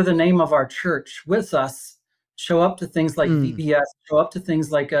under the name of our church with us, show up to things like VBS, show up to things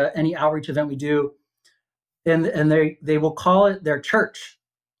like any outreach event we do, and they will call it their church,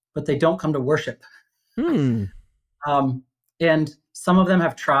 but they don't come to worship. And some of them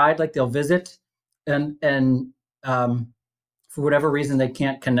have tried, like they'll visit, and for whatever reason they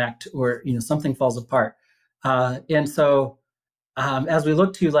can't connect, or something falls apart. And so as we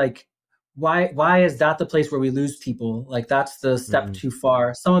look to like why is that the place where we lose people? Like that's the step too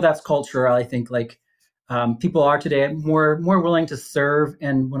far. Some of that's cultural, I think. Like people are today more willing to serve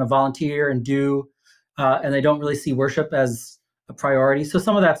and want to volunteer and do, and they don't really see worship as a priority. So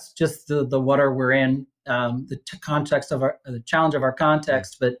some of that's just the water we're in, the context of the challenge of our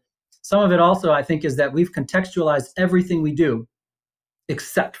context. But some of it also, I think, is that we've contextualized everything we do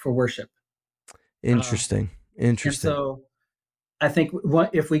except for worship. Interesting. And so I think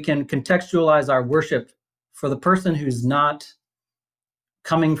if we can contextualize our worship for the person who's not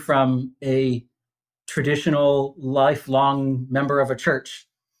coming from a traditional lifelong member of a church,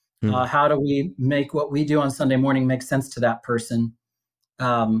 how do we make what we do on Sunday morning make sense to that person?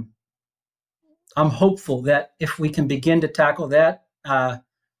 I'm hopeful that if we can begin to tackle that,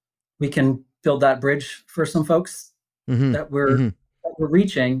 we can build that bridge for some folks that we're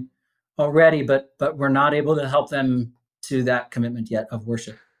reaching already, but we're not able to help them to that commitment yet of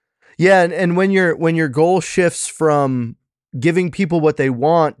worship. Yeah, and when your goal shifts from giving people what they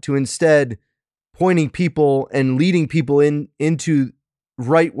want to instead pointing people and leading people into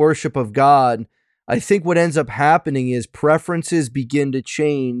right worship of God, I think what ends up happening is preferences begin to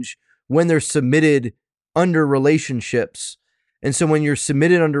change when they're submitted under relationships. And so when you're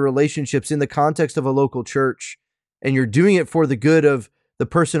submitted under relationships in the context of a local church and you're doing it for the good of the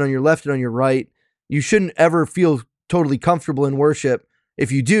person on your left and on your right, you shouldn't ever feel totally comfortable in worship.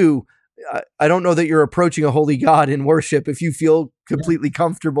 If you do, I don't know that you're approaching a holy God in worship if you feel completely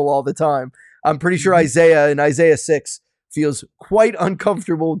comfortable all the time. I'm pretty sure Isaiah in Isaiah 6 feels quite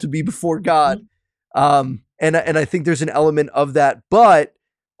uncomfortable to be before God. And I think there's an element of that, but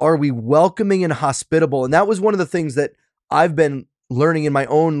are we welcoming and hospitable? And that was one of the things that I've been learning in my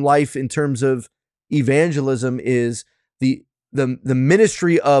own life in terms of evangelism is the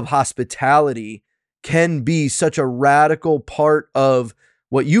ministry of hospitality can be such a radical part of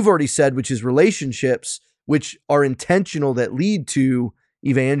what you've already said, which is relationships, which are intentional that lead to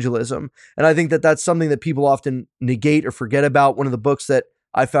evangelism. And I think that that's something that people often negate or forget about. One of the books that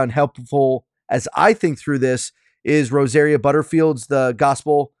I found helpful as I think through this is Rosaria Butterfield's The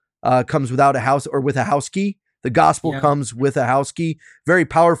Gospel Comes Without a House or With a House Key. The Gospel Comes with a House Key. Very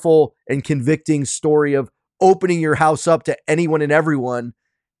powerful and convicting story of opening your house up to anyone and everyone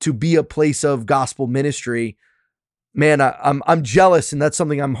to be a place of gospel ministry. Man, I'm jealous, and that's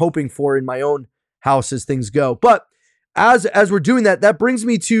something I'm hoping for in my own house as things go. But as we're doing that, that brings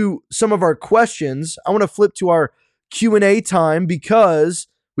me to some of our questions. I want to flip to our Q&A time because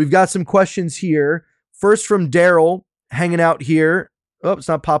we've got some questions here. First from Daryl, hanging out here. Oh, it's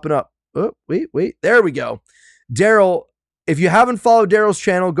not popping up. Oh, wait. There we go. Daryl, if you haven't followed Daryl's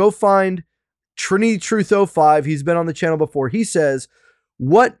channel, go find Trinity Truth 05. He's been on the channel before. He says,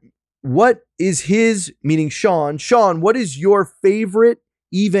 what is his, meaning Sean, what is your favorite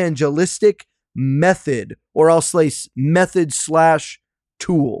evangelistic method, or I'll say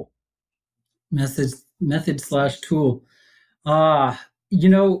method/tool? Method/tool.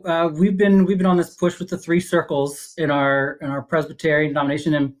 We've been on this push with the 3 circles in our Presbyterian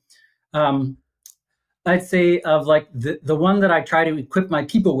denomination, and I'd say of like the one that I try to equip my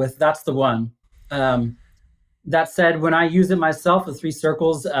people with, that's the one. Um, that said, when I use it myself, the three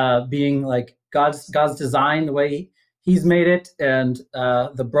circles being like God's design, the way He's made it, and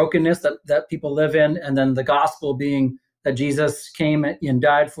the brokenness that people live in, and then the gospel being that Jesus came and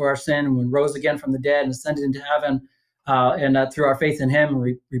died for our sin and rose again from the dead and ascended into heaven, and that through our faith in Him,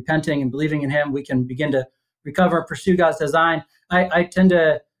 repenting and believing in Him, we can begin to recover and pursue God's design. I tend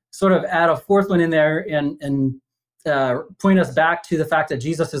to sort of add a fourth one in there and point us back to the fact that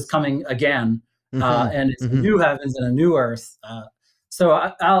Jesus is coming again, Hmm. and it's a Hmm. new heavens and a new earth. So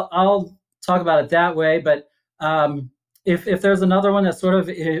I'll talk about it that way. But if there's another one that sort of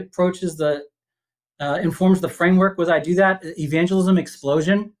approaches the informs the framework, was I do that evangelism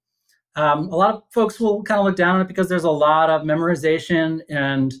explosion. A lot of folks will kind of look down on it because there's a lot of memorization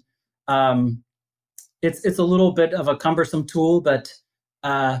and um, it's a little bit of a cumbersome tool, but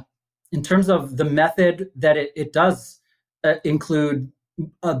uh, in terms of the method that it does include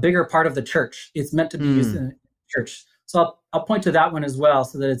a bigger part of the church. It's meant to be used Hmm. in the church. So I'll point to that one as well,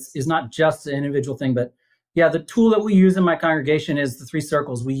 so that it's not just an individual thing, but yeah, the tool that we use in my congregation is the three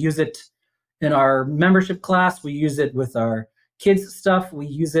circles. We use it in our membership class. We use it with our kids stuff. We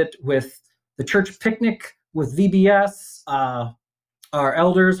use it with the church picnic with VBS. Our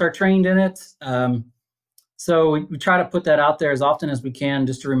elders are trained in it. So we try to put that out there as often as we can,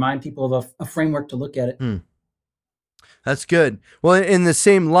 just to remind people of a framework to look at it. Hmm. That's good. Well, in the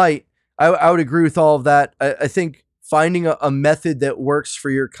same light, I would agree with all of that. I think finding a method that works for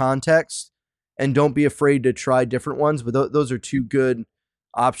your context and don't be afraid to try different ones, but those are two good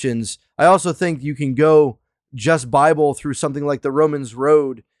options. I also think you can go just Bible through something like the Romans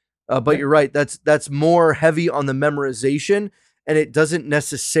Road, but you're Yep. right. That's more heavy on the memorization, and it doesn't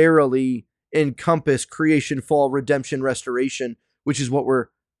necessarily encompass creation, fall, redemption, restoration, which is what we're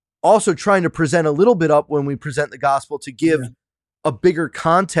also trying to present a little bit up when we present the gospel to Yeah. give a bigger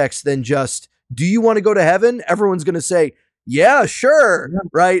context than just, do you want to go to heaven? Everyone's going to say, yeah, sure. Yeah.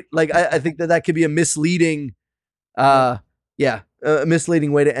 Right. Like, I think that could be a misleading, Yep. uh, yeah, a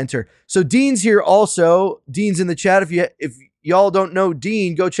misleading way to enter. So Dean's here also. Dean's in the chat. If y'all don't know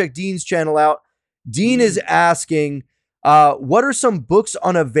Dean, go check Dean's channel out. Dean is Mm. asking, what are some books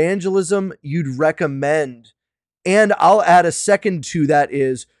on evangelism you'd recommend? And I'll add a second to that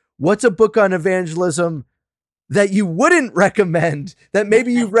is, what's a book on evangelism that you wouldn't recommend that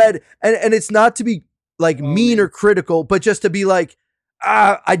maybe you've read? And it's not to be like Oh mean or man. critical, but just to be like,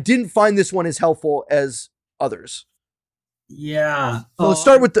 I didn't find this one as helpful as others. Yeah. So let's Oh,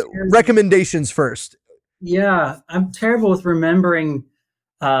 start with the recommendations first. yeah. I'm terrible with remembering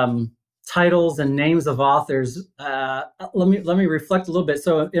um, titles and names of authors. Let me reflect a little bit.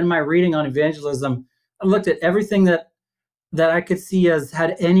 So in my reading on evangelism, I looked at everything that I could see as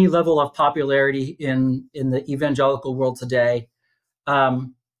had any level of popularity in the evangelical world today,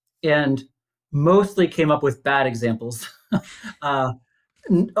 um, and mostly came up with bad examples. uh,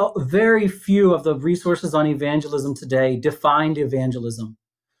 very few of the resources on evangelism today defined evangelism.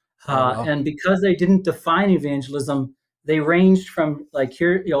 Oh, wow. And because they didn't define evangelism, they ranged from like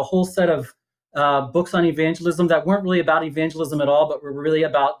here, a whole set of books on evangelism that weren't really about evangelism at all, but were really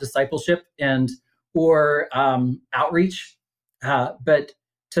about discipleship and or outreach. But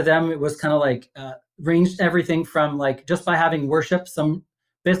to them, it was kind of like ranged everything from like just by having worship. Some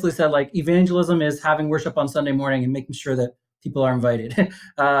basically said like evangelism is having worship on Sunday morning and making sure that people are invited.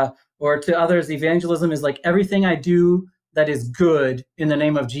 Or to others, evangelism is like everything I do that is good in the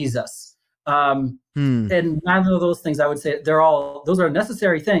name of Jesus. Um, Hmm. and neither of those things, I would say, those are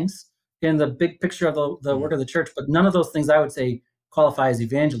necessary things in the big picture of the Hmm. work of the church, but none of those things I would say qualify as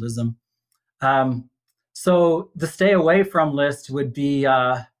evangelism. Um, so the stay away from list would be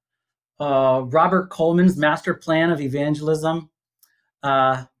Robert Coleman's Master Plan of Evangelism.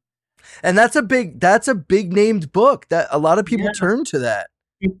 Uh, And that's a big named book that a lot of people yeah, turn to that.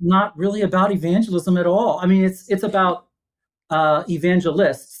 it's not really about evangelism at all. I mean, it's about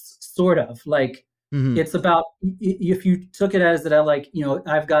evangelists, sort of like Hmm. it's about if you took it as that, like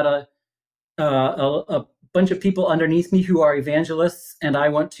I've got a bunch of people underneath me who are evangelists, and I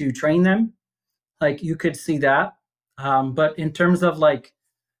want to train them. Like you could see that, but in terms of like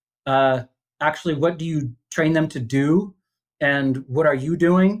uh, actually, what do you train them to do, and what are you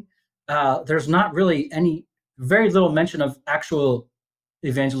doing? There's not really very little mention of actual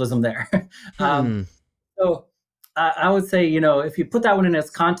evangelism there. um, Hmm. so I would say, if you put that one in its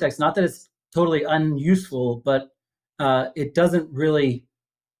context, not that it's totally unuseful, but it doesn't really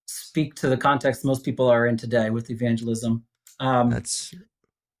speak to the context most people are in today with evangelism. Um, That's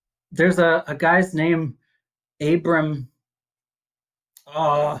there's a guy's name, Abram.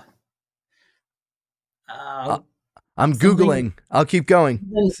 Uh, uh, Uh, I'm something Googling. I'll keep going.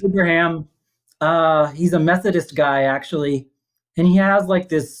 Abraham. He's a Methodist guy actually, and he has like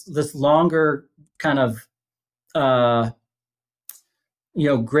this longer kind of uh,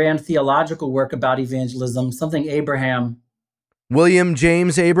 grand theological work about evangelism. Something Abraham. William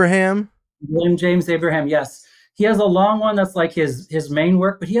James Abraham. William James Abraham, yes. He has a long one that's like his main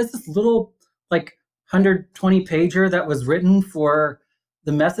work, but he has this little like 120 pager that was written for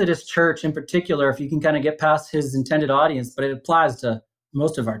the Methodist Church in particular, if you can kind of get past his intended audience, but it applies to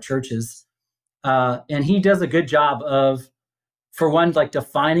most of our churches. And he does a good job of, for one, like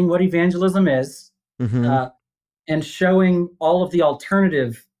defining what evangelism is, Mm-hmm. uh, and showing all of the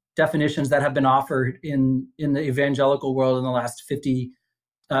alternative definitions that have been offered in the evangelical world in the last 50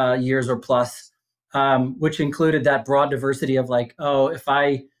 years or plus, which included that broad diversity of like, oh, if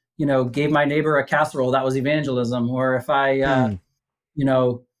I, gave my neighbor a casserole, that was evangelism, or if I, Hmm. you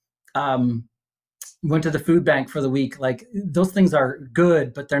know, um, went to the food bank for the week, like those things are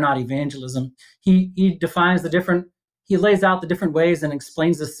good, but they're not evangelism. He defines the different, he lays out the different ways and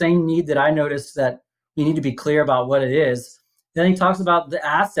explains the same need that I noticed, that we need to be clear about what it is. Then he talks about the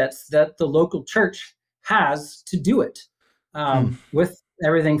assets that the local church has to do it, Hmm. with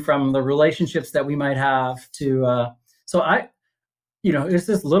everything from the relationships that we might have to. So it's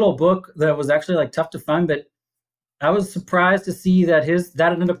this little book that was actually like tough to find, but I was surprised to see that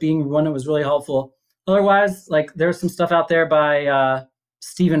that ended up being one that was really helpful. Otherwise, like there's some stuff out there by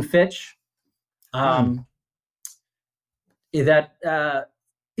Stephen Fitch, Hmm. um, that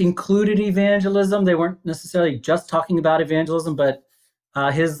included evangelism. They weren't necessarily just talking about evangelism, but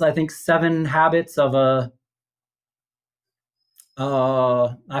his, I think, 7 habits of a,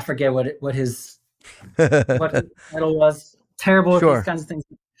 I forget what his title was. Terrible with these Sure. kinds of things.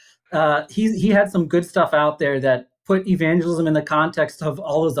 He had some good stuff out there that put evangelism in the context of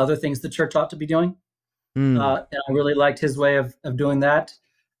all those other things the church ought to be doing. Hmm. And I really liked his way of doing that.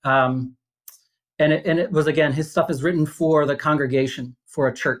 Um, and it was, again, his stuff is written for the congregation, for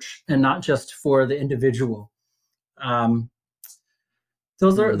a church, and not just for the individual. Um,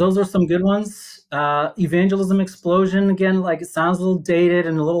 those are Hmm. those are some good ones. Evangelism Explosion, again, like it sounds a little dated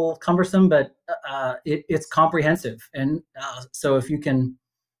and a little cumbersome, but it's comprehensive, and so if you can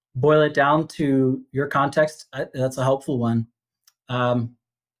boil it down to your context, that's a helpful one. Um,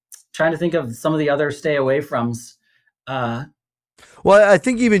 Trying to think of some of the other stay away froms. Uh, Well, I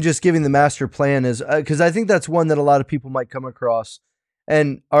think even just giving the master plan is because I think that's one that a lot of people might come across,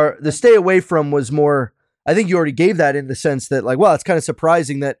 and the stay away from was more. I think you already gave that in the sense that like, well, it's kind of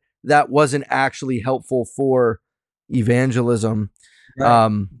surprising that that wasn't actually helpful for evangelism.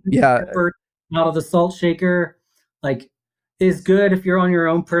 right. Yeah. Pepper out of the salt shaker, like, is good if you're on your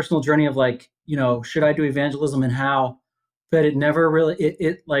own personal journey of like, should I do evangelism and how? But it never really,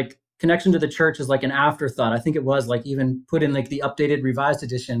 it like connection to the church is like an afterthought. I think it was like even put in like the updated revised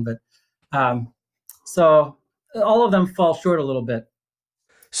edition, but um, so all of them fall short a little bit.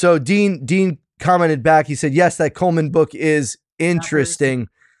 So Dean commented back. He said, "Yes, that Coleman book is Packers, interesting.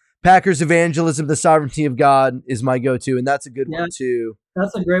 Packers Evangelism: The Sovereignty of God is my go-to, and that's a good yeah, one too.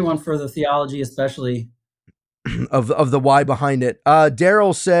 that's a great one for the theology, especially. Of the why behind it."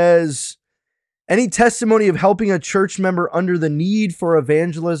 Daryl says, "Any testimony of helping a church member under the need for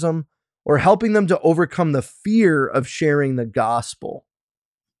evangelism or helping them to overcome the fear of sharing the gospel?"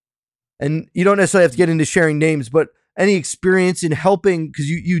 And you don't necessarily have to get into sharing names, but any experience in helping, because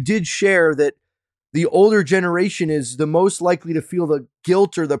you did share that the older generation is the most likely to feel the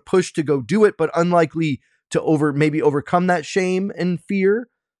guilt or the push to go do it, but unlikely to maybe overcome that shame and fear.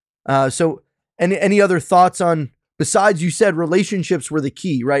 So, any other thoughts on, besides, you said relationships were the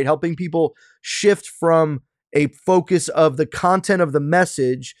key, right? Helping people shift from a focus of the content of the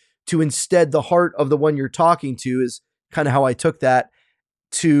message to instead the heart of the one you're talking to is kind of how I took that.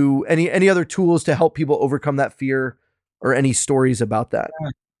 To any other tools to help people overcome that fear, or any stories about that?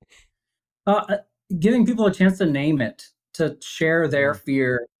 Uh, Giving people a chance to name it, to share their Mm.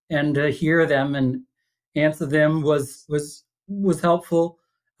 fear, and to hear them and answer them was helpful.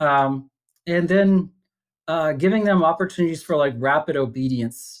 And then giving them opportunities for like rapid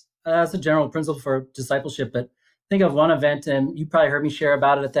obedience. That's a general principle for discipleship. But think of one event, and you probably heard me share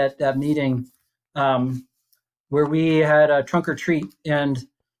about it at that meeting. Um, where we had a trunk or treat, and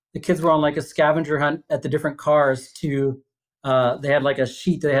the kids were on like a scavenger hunt at the different cars to, they had like a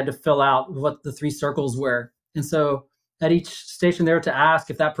sheet they had to fill out what the 3 circles were. And so at each station they were to ask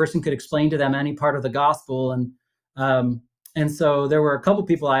if that person could explain to them any part of the gospel. Um, and so there were a couple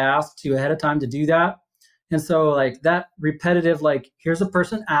people I asked to ahead of time to do that. And so like that repetitive, like here's a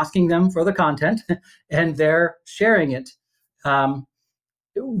person asking them for the content and they're sharing it. Um,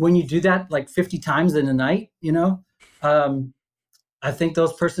 when you do that like 50 times in a night, um, I think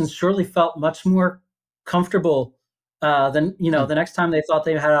those persons surely felt much more comfortable than Hmm. the next time they thought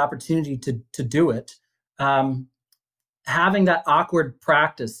they had an opportunity to do it. Um, Having that awkward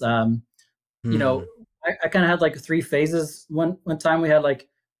practice. You Hmm. know, I kind of had like three phases. One time we had like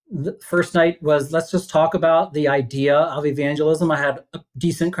the first night was let's just talk about the idea of evangelism. I had a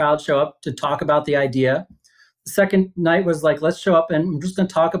decent crowd show up to talk about the idea. The second night was like let's show up and I'm just going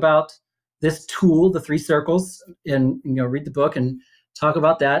to talk about this tool, the three circles, and read the book and talk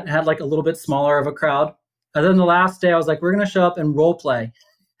about that. I had like a little bit smaller of a crowd. And then the last day I was like we're going to show up and role play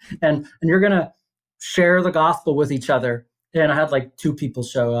and you're going to share the gospel with each other. And I had like two people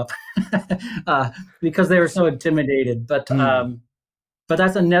show up uh, because they were so intimidated. Hmm. But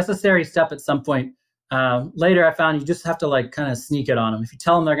that's a necessary step at some point. Later, I found you just have to like kind of sneak it on them. If you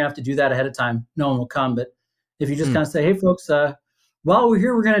tell them they're gonna have to do that ahead of time, no one will come. But if you just Hmm. kind of say, "Hey, folks, while we're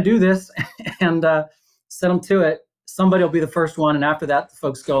here, we're gonna do this," and set them to it, somebody will be the first one, and after that, the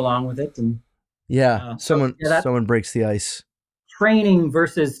folks go along with it. And Yeah. so, Someone yeah, that someone breaks the ice. training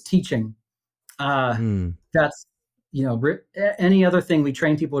versus teaching. Uh, Hmm. that's any other thing we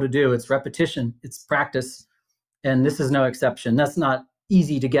train people to do. It's repetition, it's practice, and this is no exception. That's not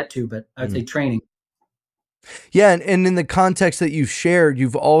easy to get to, but I would Hmm. say training. Yeah, and in the context that you've shared,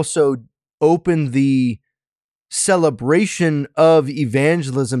 you've also opened the celebration of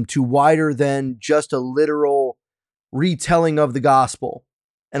evangelism to wider than just a literal retelling of the gospel.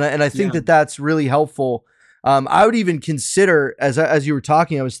 And I think Yeah. that that's really helpful. I would even consider, as you were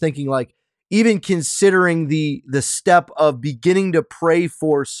talking, I was thinking like even considering the step of beginning to pray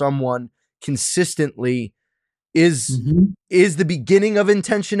for someone consistently is Hmm. is the beginning of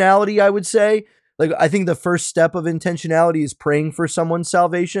intentionality, I would say. Like I think the first step of intentionality is praying for someone's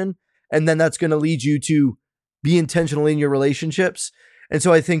salvation, and then that's going to lead you to be intentional in your relationships. And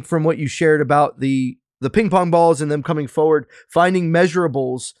so I think from what you shared about the ping pong balls and them coming forward, finding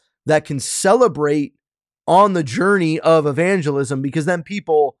measurables that can celebrate on the journey of evangelism, because then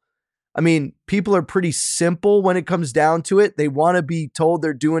people are pretty simple when it comes down to it. They want to be told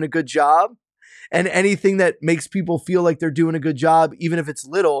they're doing a good job, and anything that makes people feel like they're doing a good job, even if it's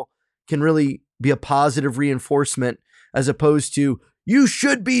little, can really be a positive reinforcement as opposed to, you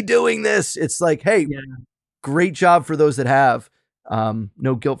should be doing this. It's like, hey, Yeah. great job for those that have.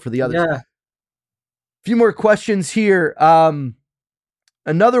 No guilt for the others. Yeah. A few more questions here.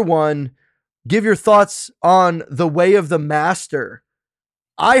 Another one, give your thoughts on The Way of the Master.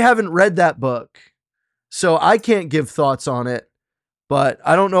 I haven't read that book, so I can't give thoughts on it. But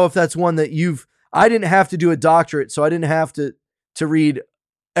I don't know if that's one that I didn't have to do a doctorate, so I didn't have to read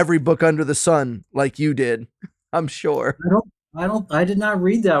every book under the sun like you did. I'm sure. I did not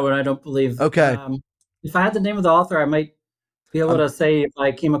read that one. I don't believe. Okay. If I had the name of the author, I might be able Um, to say if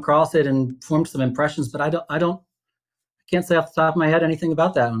I came across it and formed some impressions. But I can't say off the top of my head anything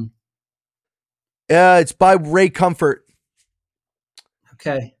about that one. it's by Ray Comfort.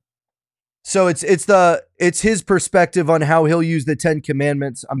 Okay. So it's his perspective on how he'll use the 10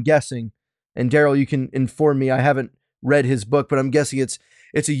 commandments, I'm guessing. And Daryl, you can inform me. I haven't read his book, but I'm guessing it's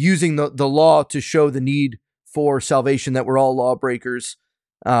a using the law to show the need for salvation, that we're all lawbreakers.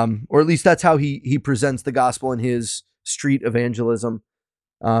 Or at least that's how he presents the gospel in his street evangelism.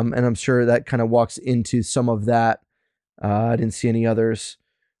 And I'm sure that kind of walks into some of that. I didn't see any others.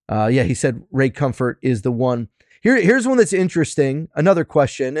 Yeah, he said Ray Comfort is the one. Here's one that's interesting. Another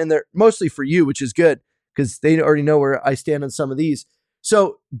question, and they're mostly for you, which is good because they already know where I stand on some of these.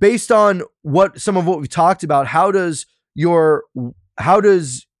 So, based on some of what we've talked about, how does your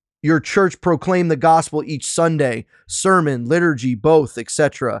church proclaim the gospel each Sunday? Sermon, liturgy, both,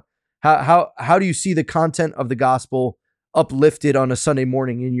 etc. How do you see the content of the gospel uplifted on a Sunday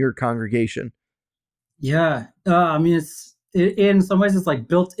morning in your congregation? Yeah. I mean, in some ways it's like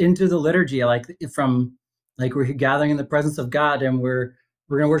built into the liturgy, like from like we're gathering in the presence of God and we're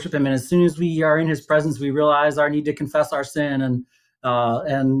going to worship Him. And as soon as we are in His presence, we realize our need to confess our sin, and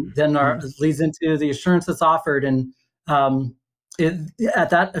then Hmm. it leads into the assurance that's offered. And um, it, at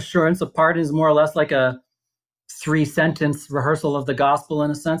that assurance, a part is more or less like a 3 sentence rehearsal of the gospel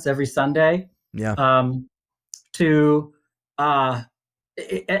in a sense every Sunday. Yeah. Um, to uh,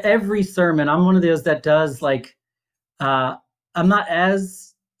 every sermon, I'm one of those that does like uh, I'm not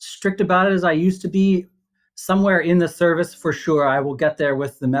as strict about it as I used to be. Somewhere in the service, for sure, I will get there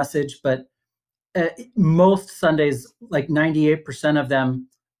with the message. But most Sundays, like 98% of them,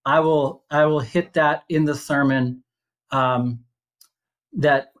 I will hit that in the sermon. Um,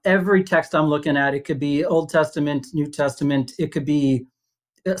 that every text I'm looking at, it could be Old Testament, New Testament, it could be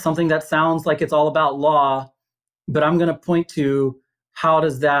something that sounds like it's all about law, but I'm going to point to how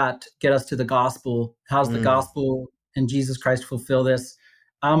does that get us to the gospel? How does the Mm. gospel and Jesus Christ fulfill this?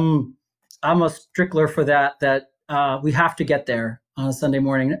 I'm I'm a stickler for that. We have to get there on a Sunday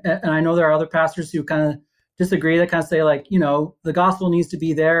morning, and I know there are other pastors who kind of disagree. That kind of say like, the gospel needs to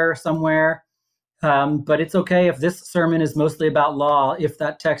be there somewhere. But it's okay if this sermon is mostly about law, if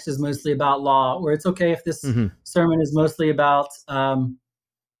that text is mostly about law, or it's okay if this Hmm. sermon is mostly about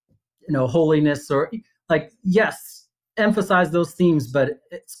holiness, or like, yes, emphasize those themes, but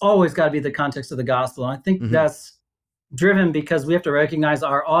it's always got to be the context of the gospel. And I think Hmm. that's driven because we have to recognize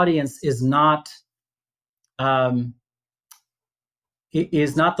our audience um,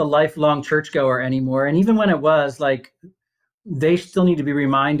 is not the lifelong churchgoer anymore. And even when it was, like, they still need to be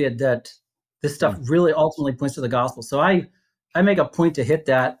reminded that this stuff Mm. really ultimately points to the gospel. So I make a point to hit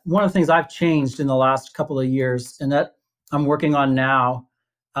that. One of the things I've changed in the last couple of years, and that I'm working on now,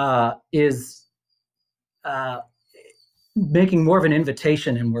 is uh, making more of an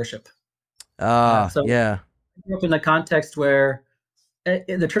invitation in worship. Ah, So yeah. I grew up in the context where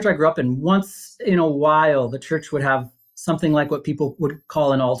in the church I grew up in, once in a while, the church would have something like what people would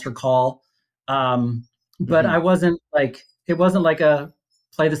call an altar call. But Hmm. I wasn't like, it wasn't like a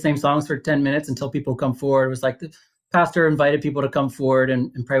play the same songs for 10 minutes until people come forward. It was like the pastor invited people to come forward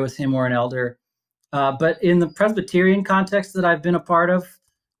and pray with him or an elder. But in the Presbyterian context that I've been a part of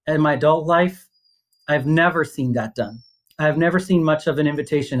in my adult life, I've never seen that done. I've never seen much of an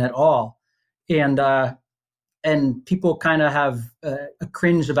invitation at all. And and people kind of have a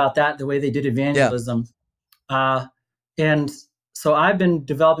cringe about that, the way they did Yeah. evangelism. Uh, and so I've been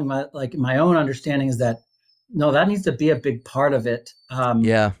developing my own understanding is that no, that needs to be a big part of it.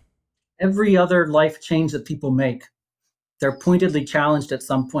 Yeah. Every other life change that people make, they're pointedly challenged at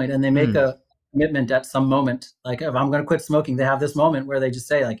some point, and they make Mm. a commitment at some moment. Like, if I'm going to quit smoking, they have this moment where they just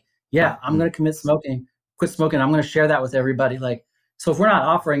say, like, yeah, I'm Mm. going to quit smoking. I'm going to share that with everybody. Like, so if we're not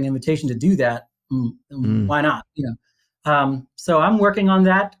offering an invitation to do that, Mm. why not? So I'm working on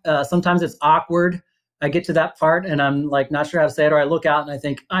that. Sometimes it's awkward. I get to that part and I'm like not sure how to say it, or I look out and I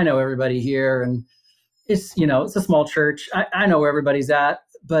think I know everybody here, and it's a small church. I know where everybody's at,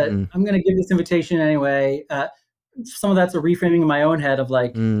 but Mm. I'm going to give this invitation anyway. Some of that's a reframing in my own head of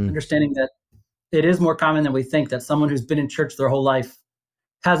like Mm. understanding that it is more common than we think that someone who's been in church their whole life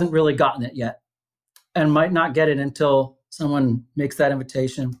hasn't really gotten it yet and might not get it until someone makes that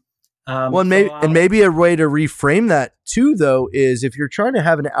invitation. Well, and So maybe a way to reframe that too, though, is if you're trying to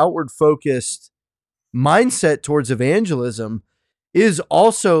have an outward focused mindset towards evangelism, is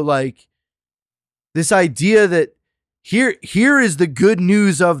also like this idea that here is the good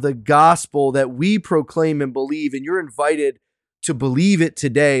news of the gospel that we proclaim and believe, and you're invited to believe it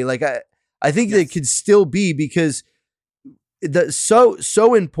today. Like I think that it yes, could still be, because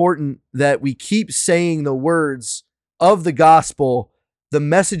so important that we keep saying the words of the gospel, the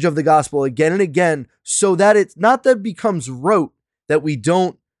message of the gospel again and again, so that it's not that it becomes rote, that we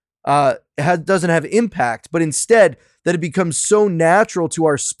don't doesn't have impact, but instead that it becomes so natural to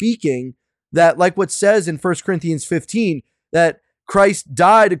our speaking that, like what says in 1 Corinthians 15, that Christ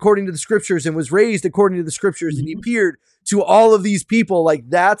died according to the scriptures and was raised according to the scriptures, and he mm-hmm. appeared to all of these people. Like,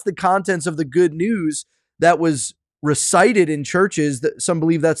 that's the contents of the good news that was recited in churches. That some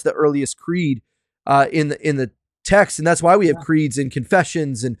believe that's the earliest creed in the text, and that's why we have Yeah, creeds and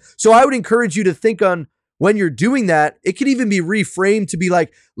confessions. And so I would encourage you to think on, when you're doing that, it could even be reframed to be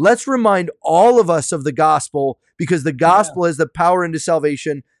like, let's remind all of us of the gospel, because the yeah, gospel has the power into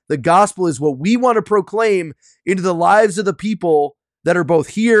salvation. The gospel is what we want to proclaim into the lives of the people that are both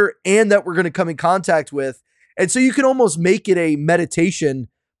here and that we're going to come in contact with. And so you can almost make it a meditation,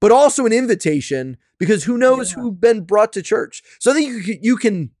 but also an invitation, because who knows yeah, who've been brought to church. So I think you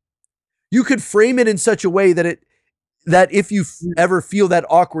could frame it in such a way that if you yeah. ever feel that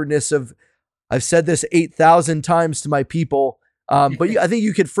awkwardness of, I've said this 8,000 times to my people, but I think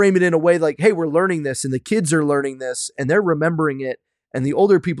you could frame it in a way like, hey, we're learning this, and the kids are learning this, and they're remembering it, and the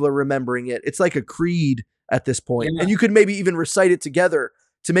older people are remembering it. It's like a creed at this point, Yeah. and you could maybe even recite it together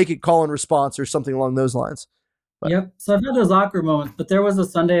to make it call and response or something along those lines. But Yep. So I've had those awkward moments, but there was a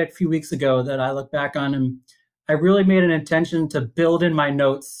Sunday a few weeks ago that I look back on, and I really made an intention to build in my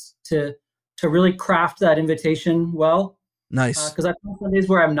notes to really craft that invitation well. nice. Because I've had some days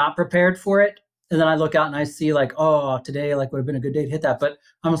where I'm not prepared for it, and then I look out and I see like, oh, today like would have been a good day to hit that. But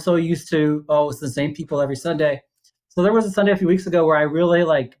I'm so used to, oh, it's the same people every Sunday. So there was a Sunday a few weeks ago where I really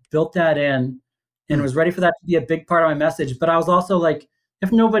like built that in and Mm. was ready for that to be a big part of my message. But I was also like,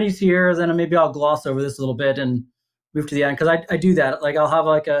 if nobody's here, then maybe I'll gloss over this a little bit and move to the end, because I do that. Like, I'll have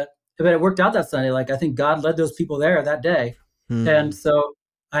like but it worked out that Sunday. Like, I think God led those people there that day, and Mm. so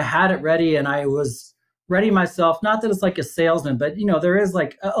I had it ready, and I was ready myself. Not that it's like a salesman, but there is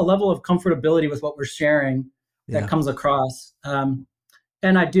like a level of comfortability with what we're sharing that Yeah. comes across.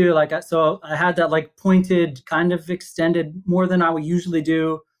 And I do so I had that like pointed, kind of extended more than I would usually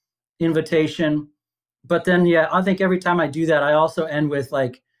do invitation. But then, yeah, I think every time I do that, I also end with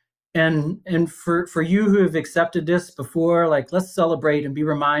like, and for you who have accepted this before, like, let's celebrate and be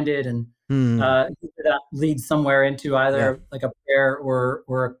reminded, and Hmm. that leads somewhere into Yeah. either like a prayer or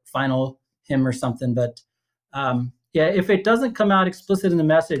a final hymn or something. But yeah, if it doesn't come out explicit in the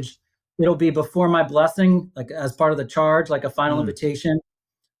message, it'll be before my blessing, like as part of the charge, like a final Hmm. invitation.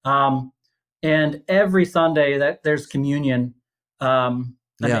 Um, and every Sunday that there's communion,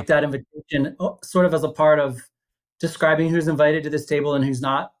 I Yeah. make that invitation sort of as a part of describing who's invited to this table and who's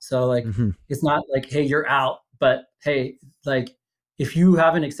not. So like, Hmm. it's not like, hey, you're out, but hey, like if you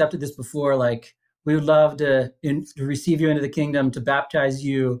haven't accepted this before, like we would love to receive you into the kingdom, to baptize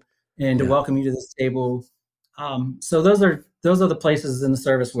you, and to Yeah. welcome you to this table. So those are the places in the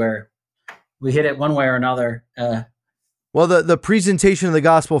service where we hit it one way or another. Well, the presentation of the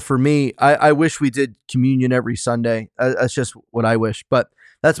gospel for me, I wish we did communion every Sunday. That's just what I wish, but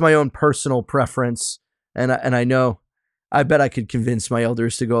that's my own personal preference, and I know, I bet I could convince my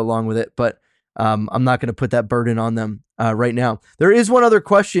elders to go along with it, but I'm not going to put that burden on them right now. There is one other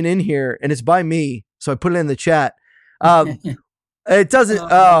question in here, and it's by me, so I put it in the chat. Um, it doesn't.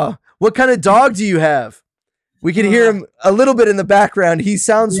 um, What kind of dog do you have? We can hear uh, him a little bit in the background. He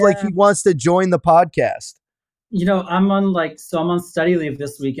sounds like yeah. he wants to join the podcast. I'm on study leave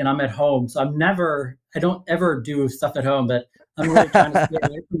this week and I'm at home. So I don't ever do stuff at home, but I'm really trying to stay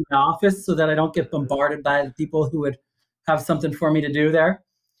away from my office so that I don't get bombarded by the people who would have something for me to do there.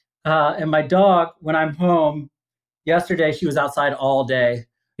 And my dog, when I'm home, yesterday she was outside all day.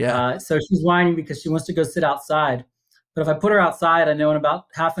 Yeah. So she's whining because she wants to go sit outside. But if I put her outside, I know in about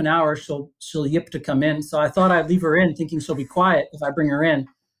half an hour she'll yip to come in. So I thought I'd leave her in, thinking she'll be quiet if I bring her in.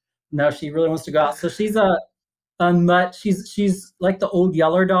 No, she really wants to go out. So she's a mutt. She's like the old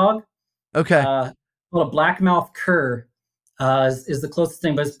Yeller dog. Okay. Uh, well, a blackmouth cur is the closest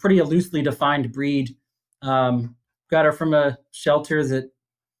thing, but it's pretty a loosely defined breed. Got her from a shelter that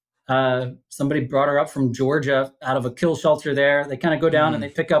somebody brought her up from Georgia out of a kill shelter there. They kind of go down and Mm,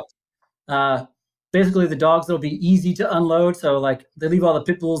 they pick up uh, basically the dogs that'll be easy to unload. So like they leave all the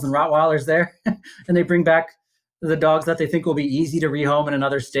pit bulls and Rottweilers there, and they bring back the dogs that they think will be easy to rehome in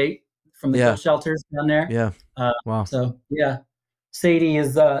another state from the kill yeah. shelters down there. Yeah. Uh, Wow. so yeah, Sadie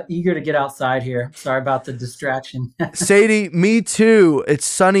is eager to get outside here. Sorry about the distraction. Sadie, me too. It's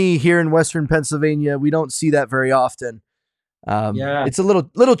sunny here in Western Pennsylvania. We don't see that very often. Yeah. It's a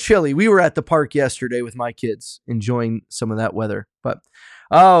little chilly. We were at the park yesterday with my kids, enjoying some of that weather. But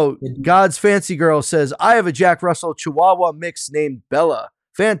oh, God's fancy girl says I have a Jack Russell Chihuahua mix named Bella.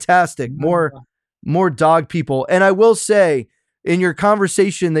 Fantastic. More dog people. And I will say, in your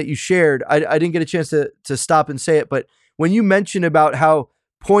conversation that you shared, I didn't get a chance to stop and say it, but when you mentioned about how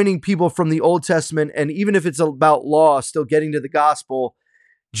pointing people from the Old Testament, and even if it's about law, still getting to the gospel,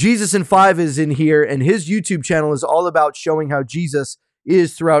 Jesus in 5 is in here, and his YouTube channel is all about showing how Jesus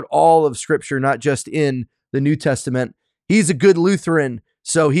is throughout all of Scripture, not just in the New Testament. He's a good Lutheran,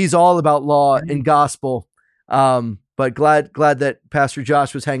 so he's all about law and gospel. But glad that Pastor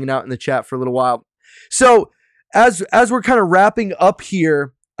Josh was hanging out in the chat for a little while. So as we're kind of wrapping up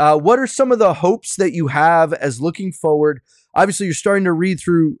here, what are some of the hopes that you have as looking forward? Obviously, you're starting to read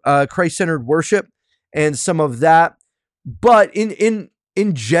through Christ-centered worship and some of that, but in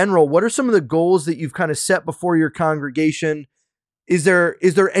general, what are some of the goals that you've kind of set before your congregation? Is there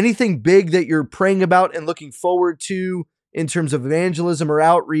anything big that you're praying about and looking forward to in terms of evangelism or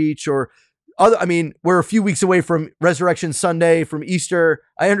outreach or other? I mean, we're a few weeks away from Resurrection Sunday, from Easter.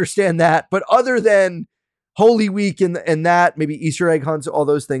 I understand that, but other than Holy Week and that, maybe Easter egg hunts, all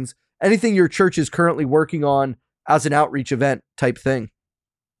those things, anything your church is currently working on as an outreach event type thing?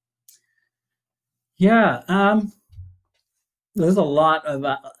 Yeah. There's a lot of.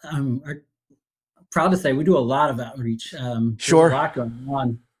 I'm proud to say we do a lot of outreach. There's a Sure. lot going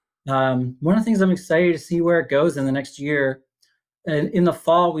on. One of the things I'm excited to see where it goes in the next year. And in the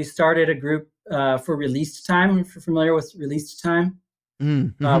fall, we started a group for Released Time. If you're familiar with Released Time,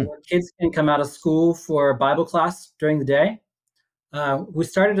 Mm-hmm. where kids can come out of school for Bible class during the day. We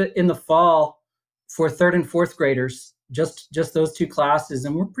started it in the fall for third and fourth graders, just those two classes.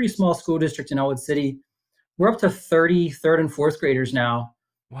 And we're a pretty small school district in Elwood City. We're up to 30 third and fourth graders now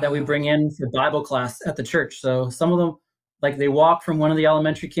that we Wow. bring in for Bible class at the church. So some of them, like they walk from one of the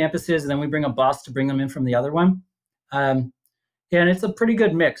elementary campuses, and then we bring a bus to bring them in from the other one. Um, and it's a pretty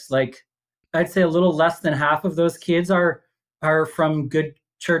good mix. Like I'd say a little less than half of those kids are from good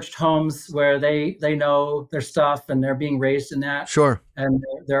churched homes where they know their stuff and they're being raised in that, Sure. and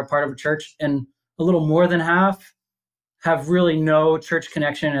they're a part of a church. And a little more than half have really no church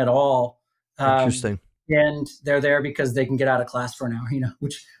connection at all. Interesting. And they're there because they can get out of class for an hour,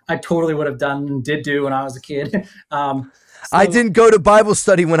 which I totally would have done and did do when I was a kid. I didn't go to Bible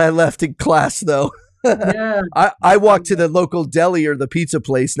study when I left in class, though. Yeah. I walked to the local deli or the pizza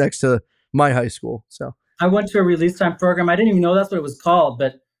place next to my high school. So I went to a release time program. I didn't even know that's what it was called,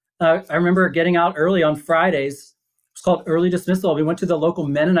 but I remember getting out early on Fridays. It's called early dismissal. We went to the local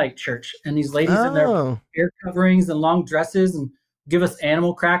Mennonite church, and these ladies in their hair coverings and long dresses and give us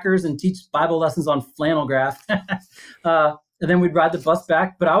animal crackers and teach Bible lessons on flannel graph. And then we'd ride the bus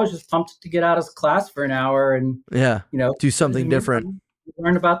back. But I was just pumped to get out of class for an hour and do something different.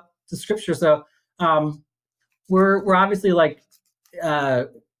 Learn about the scripture. So we're obviously like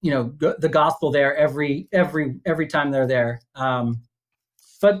the gospel there every time they're there.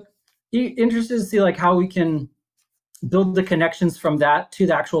 But interested to see like how we can build the connections from that to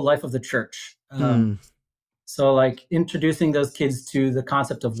the actual life of the church. So like introducing those kids to the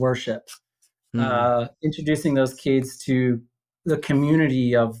concept of worship, introducing those kids to the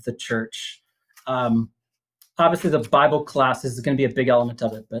community of the church. Obviously the Bible class is going to be a big element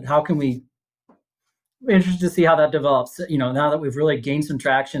of it, but how can we, we're interested to see how that develops, now that we've really gained some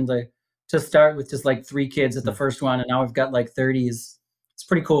traction, to start with just like 3 kids at the first one. And now we've got like 30s. It's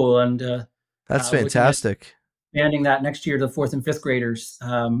pretty cool. And that's fantastic. Expanding that next year to the 4th and 5th graders,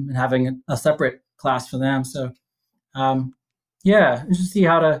 and having a separate class for them. So, just see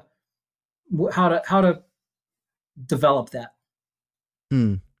how to develop that.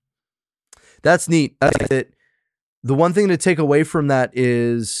 That's neat. The one thing to take away from that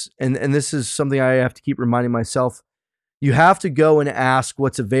is, and this is something I have to keep reminding myself, you have to go and ask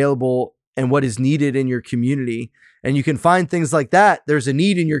what's available and what is needed in your community. And you can find things like that. There's a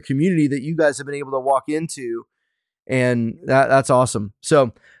need in your community that you guys have been able to walk into. And that's awesome.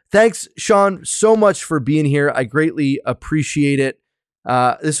 So thanks, Sean, so much for being here. I greatly appreciate it.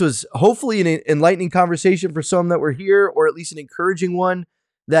 This was hopefully an enlightening conversation for some that were here, or at least an encouraging one,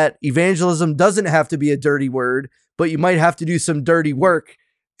 that evangelism doesn't have to be a dirty word, but you might have to do some dirty work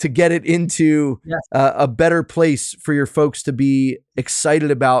to get it into a better place for your folks to be excited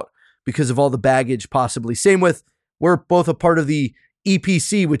about because of all the baggage possibly. Same with, we're both a part of the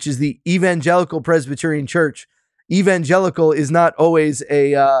EPC, which is the Evangelical Presbyterian Church. Evangelical is not always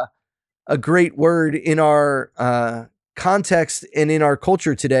a great word in our context and in our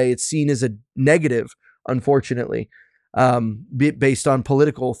culture today. It's seen as a negative, unfortunately, based on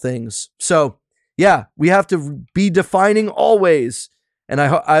political things. So we have to be defining always. And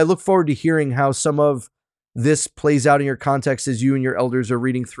I look forward to hearing how some of this plays out in your context as you and your elders are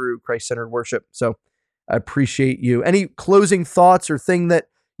reading through Christ-centered worship. So I appreciate you. Any closing thoughts or thing that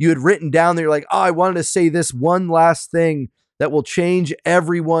you had written down that you're like, I wanted to say this one last thing that will change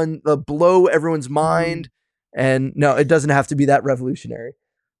everyone, blow everyone's mind? And no, it doesn't have to be that revolutionary.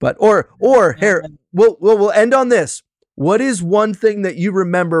 But or here, we'll end on this. What is one thing that you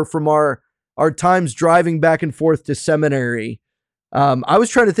remember from our times driving back and forth to seminary? I was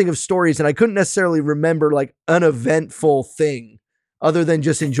trying to think of stories and I couldn't necessarily remember like an eventful thing other than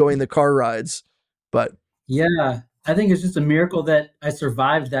just enjoying the car rides. But yeah, I think it's just a miracle that I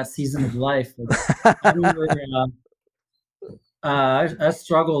survived that season of life. I remember I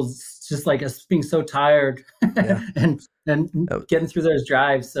struggled just like being so tired and getting through those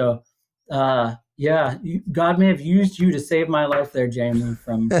drives. So God may have used you to save my life there, Jamie,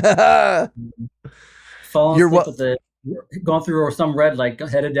 from falling asleep with going through some red light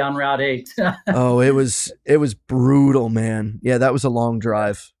headed down Route 8. Oh, it was brutal, man. Yeah, that was a long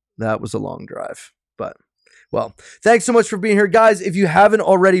drive. But well, thanks so much for being here, guys. If you haven't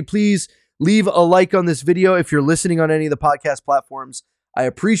already, please leave a like on this video. If you're listening on any of the podcast platforms, I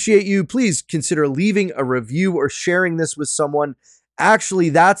appreciate you. Please consider leaving a review or sharing this with someone. Actually,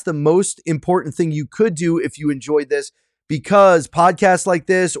 that's the most important thing you could do if you enjoyed this, because podcasts like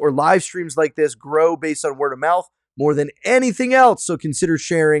this or live streams like this grow based on word of mouth more than anything else. So consider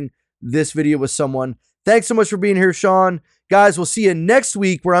sharing this video with someone. Thanks so much for being here, Sean. Guys, we'll see you next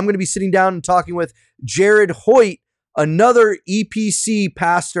week, where I'm going to be sitting down and talking with Jared Hoyt, another EPC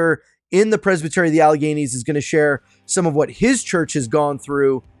pastor in the Presbytery of the Alleghenies, is going to share some of what his church has gone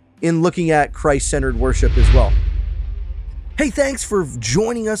through in looking at Christ-centered worship as well. Hey, thanks for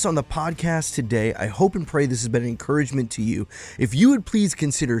joining us on the podcast today. I hope and pray this has been an encouragement to you. If you would please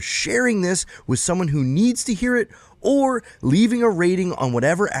consider sharing this with someone who needs to hear it, or leaving a rating on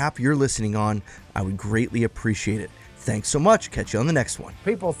whatever app you're listening on, I would greatly appreciate it. Thanks so much. Catch you on the next one.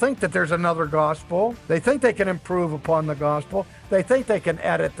 People think that there's another gospel. They think they can improve upon the gospel. They think they can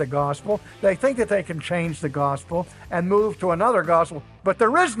edit the gospel. They think that they can change the gospel and move to another gospel. But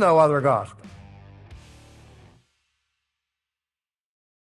there is no other gospel.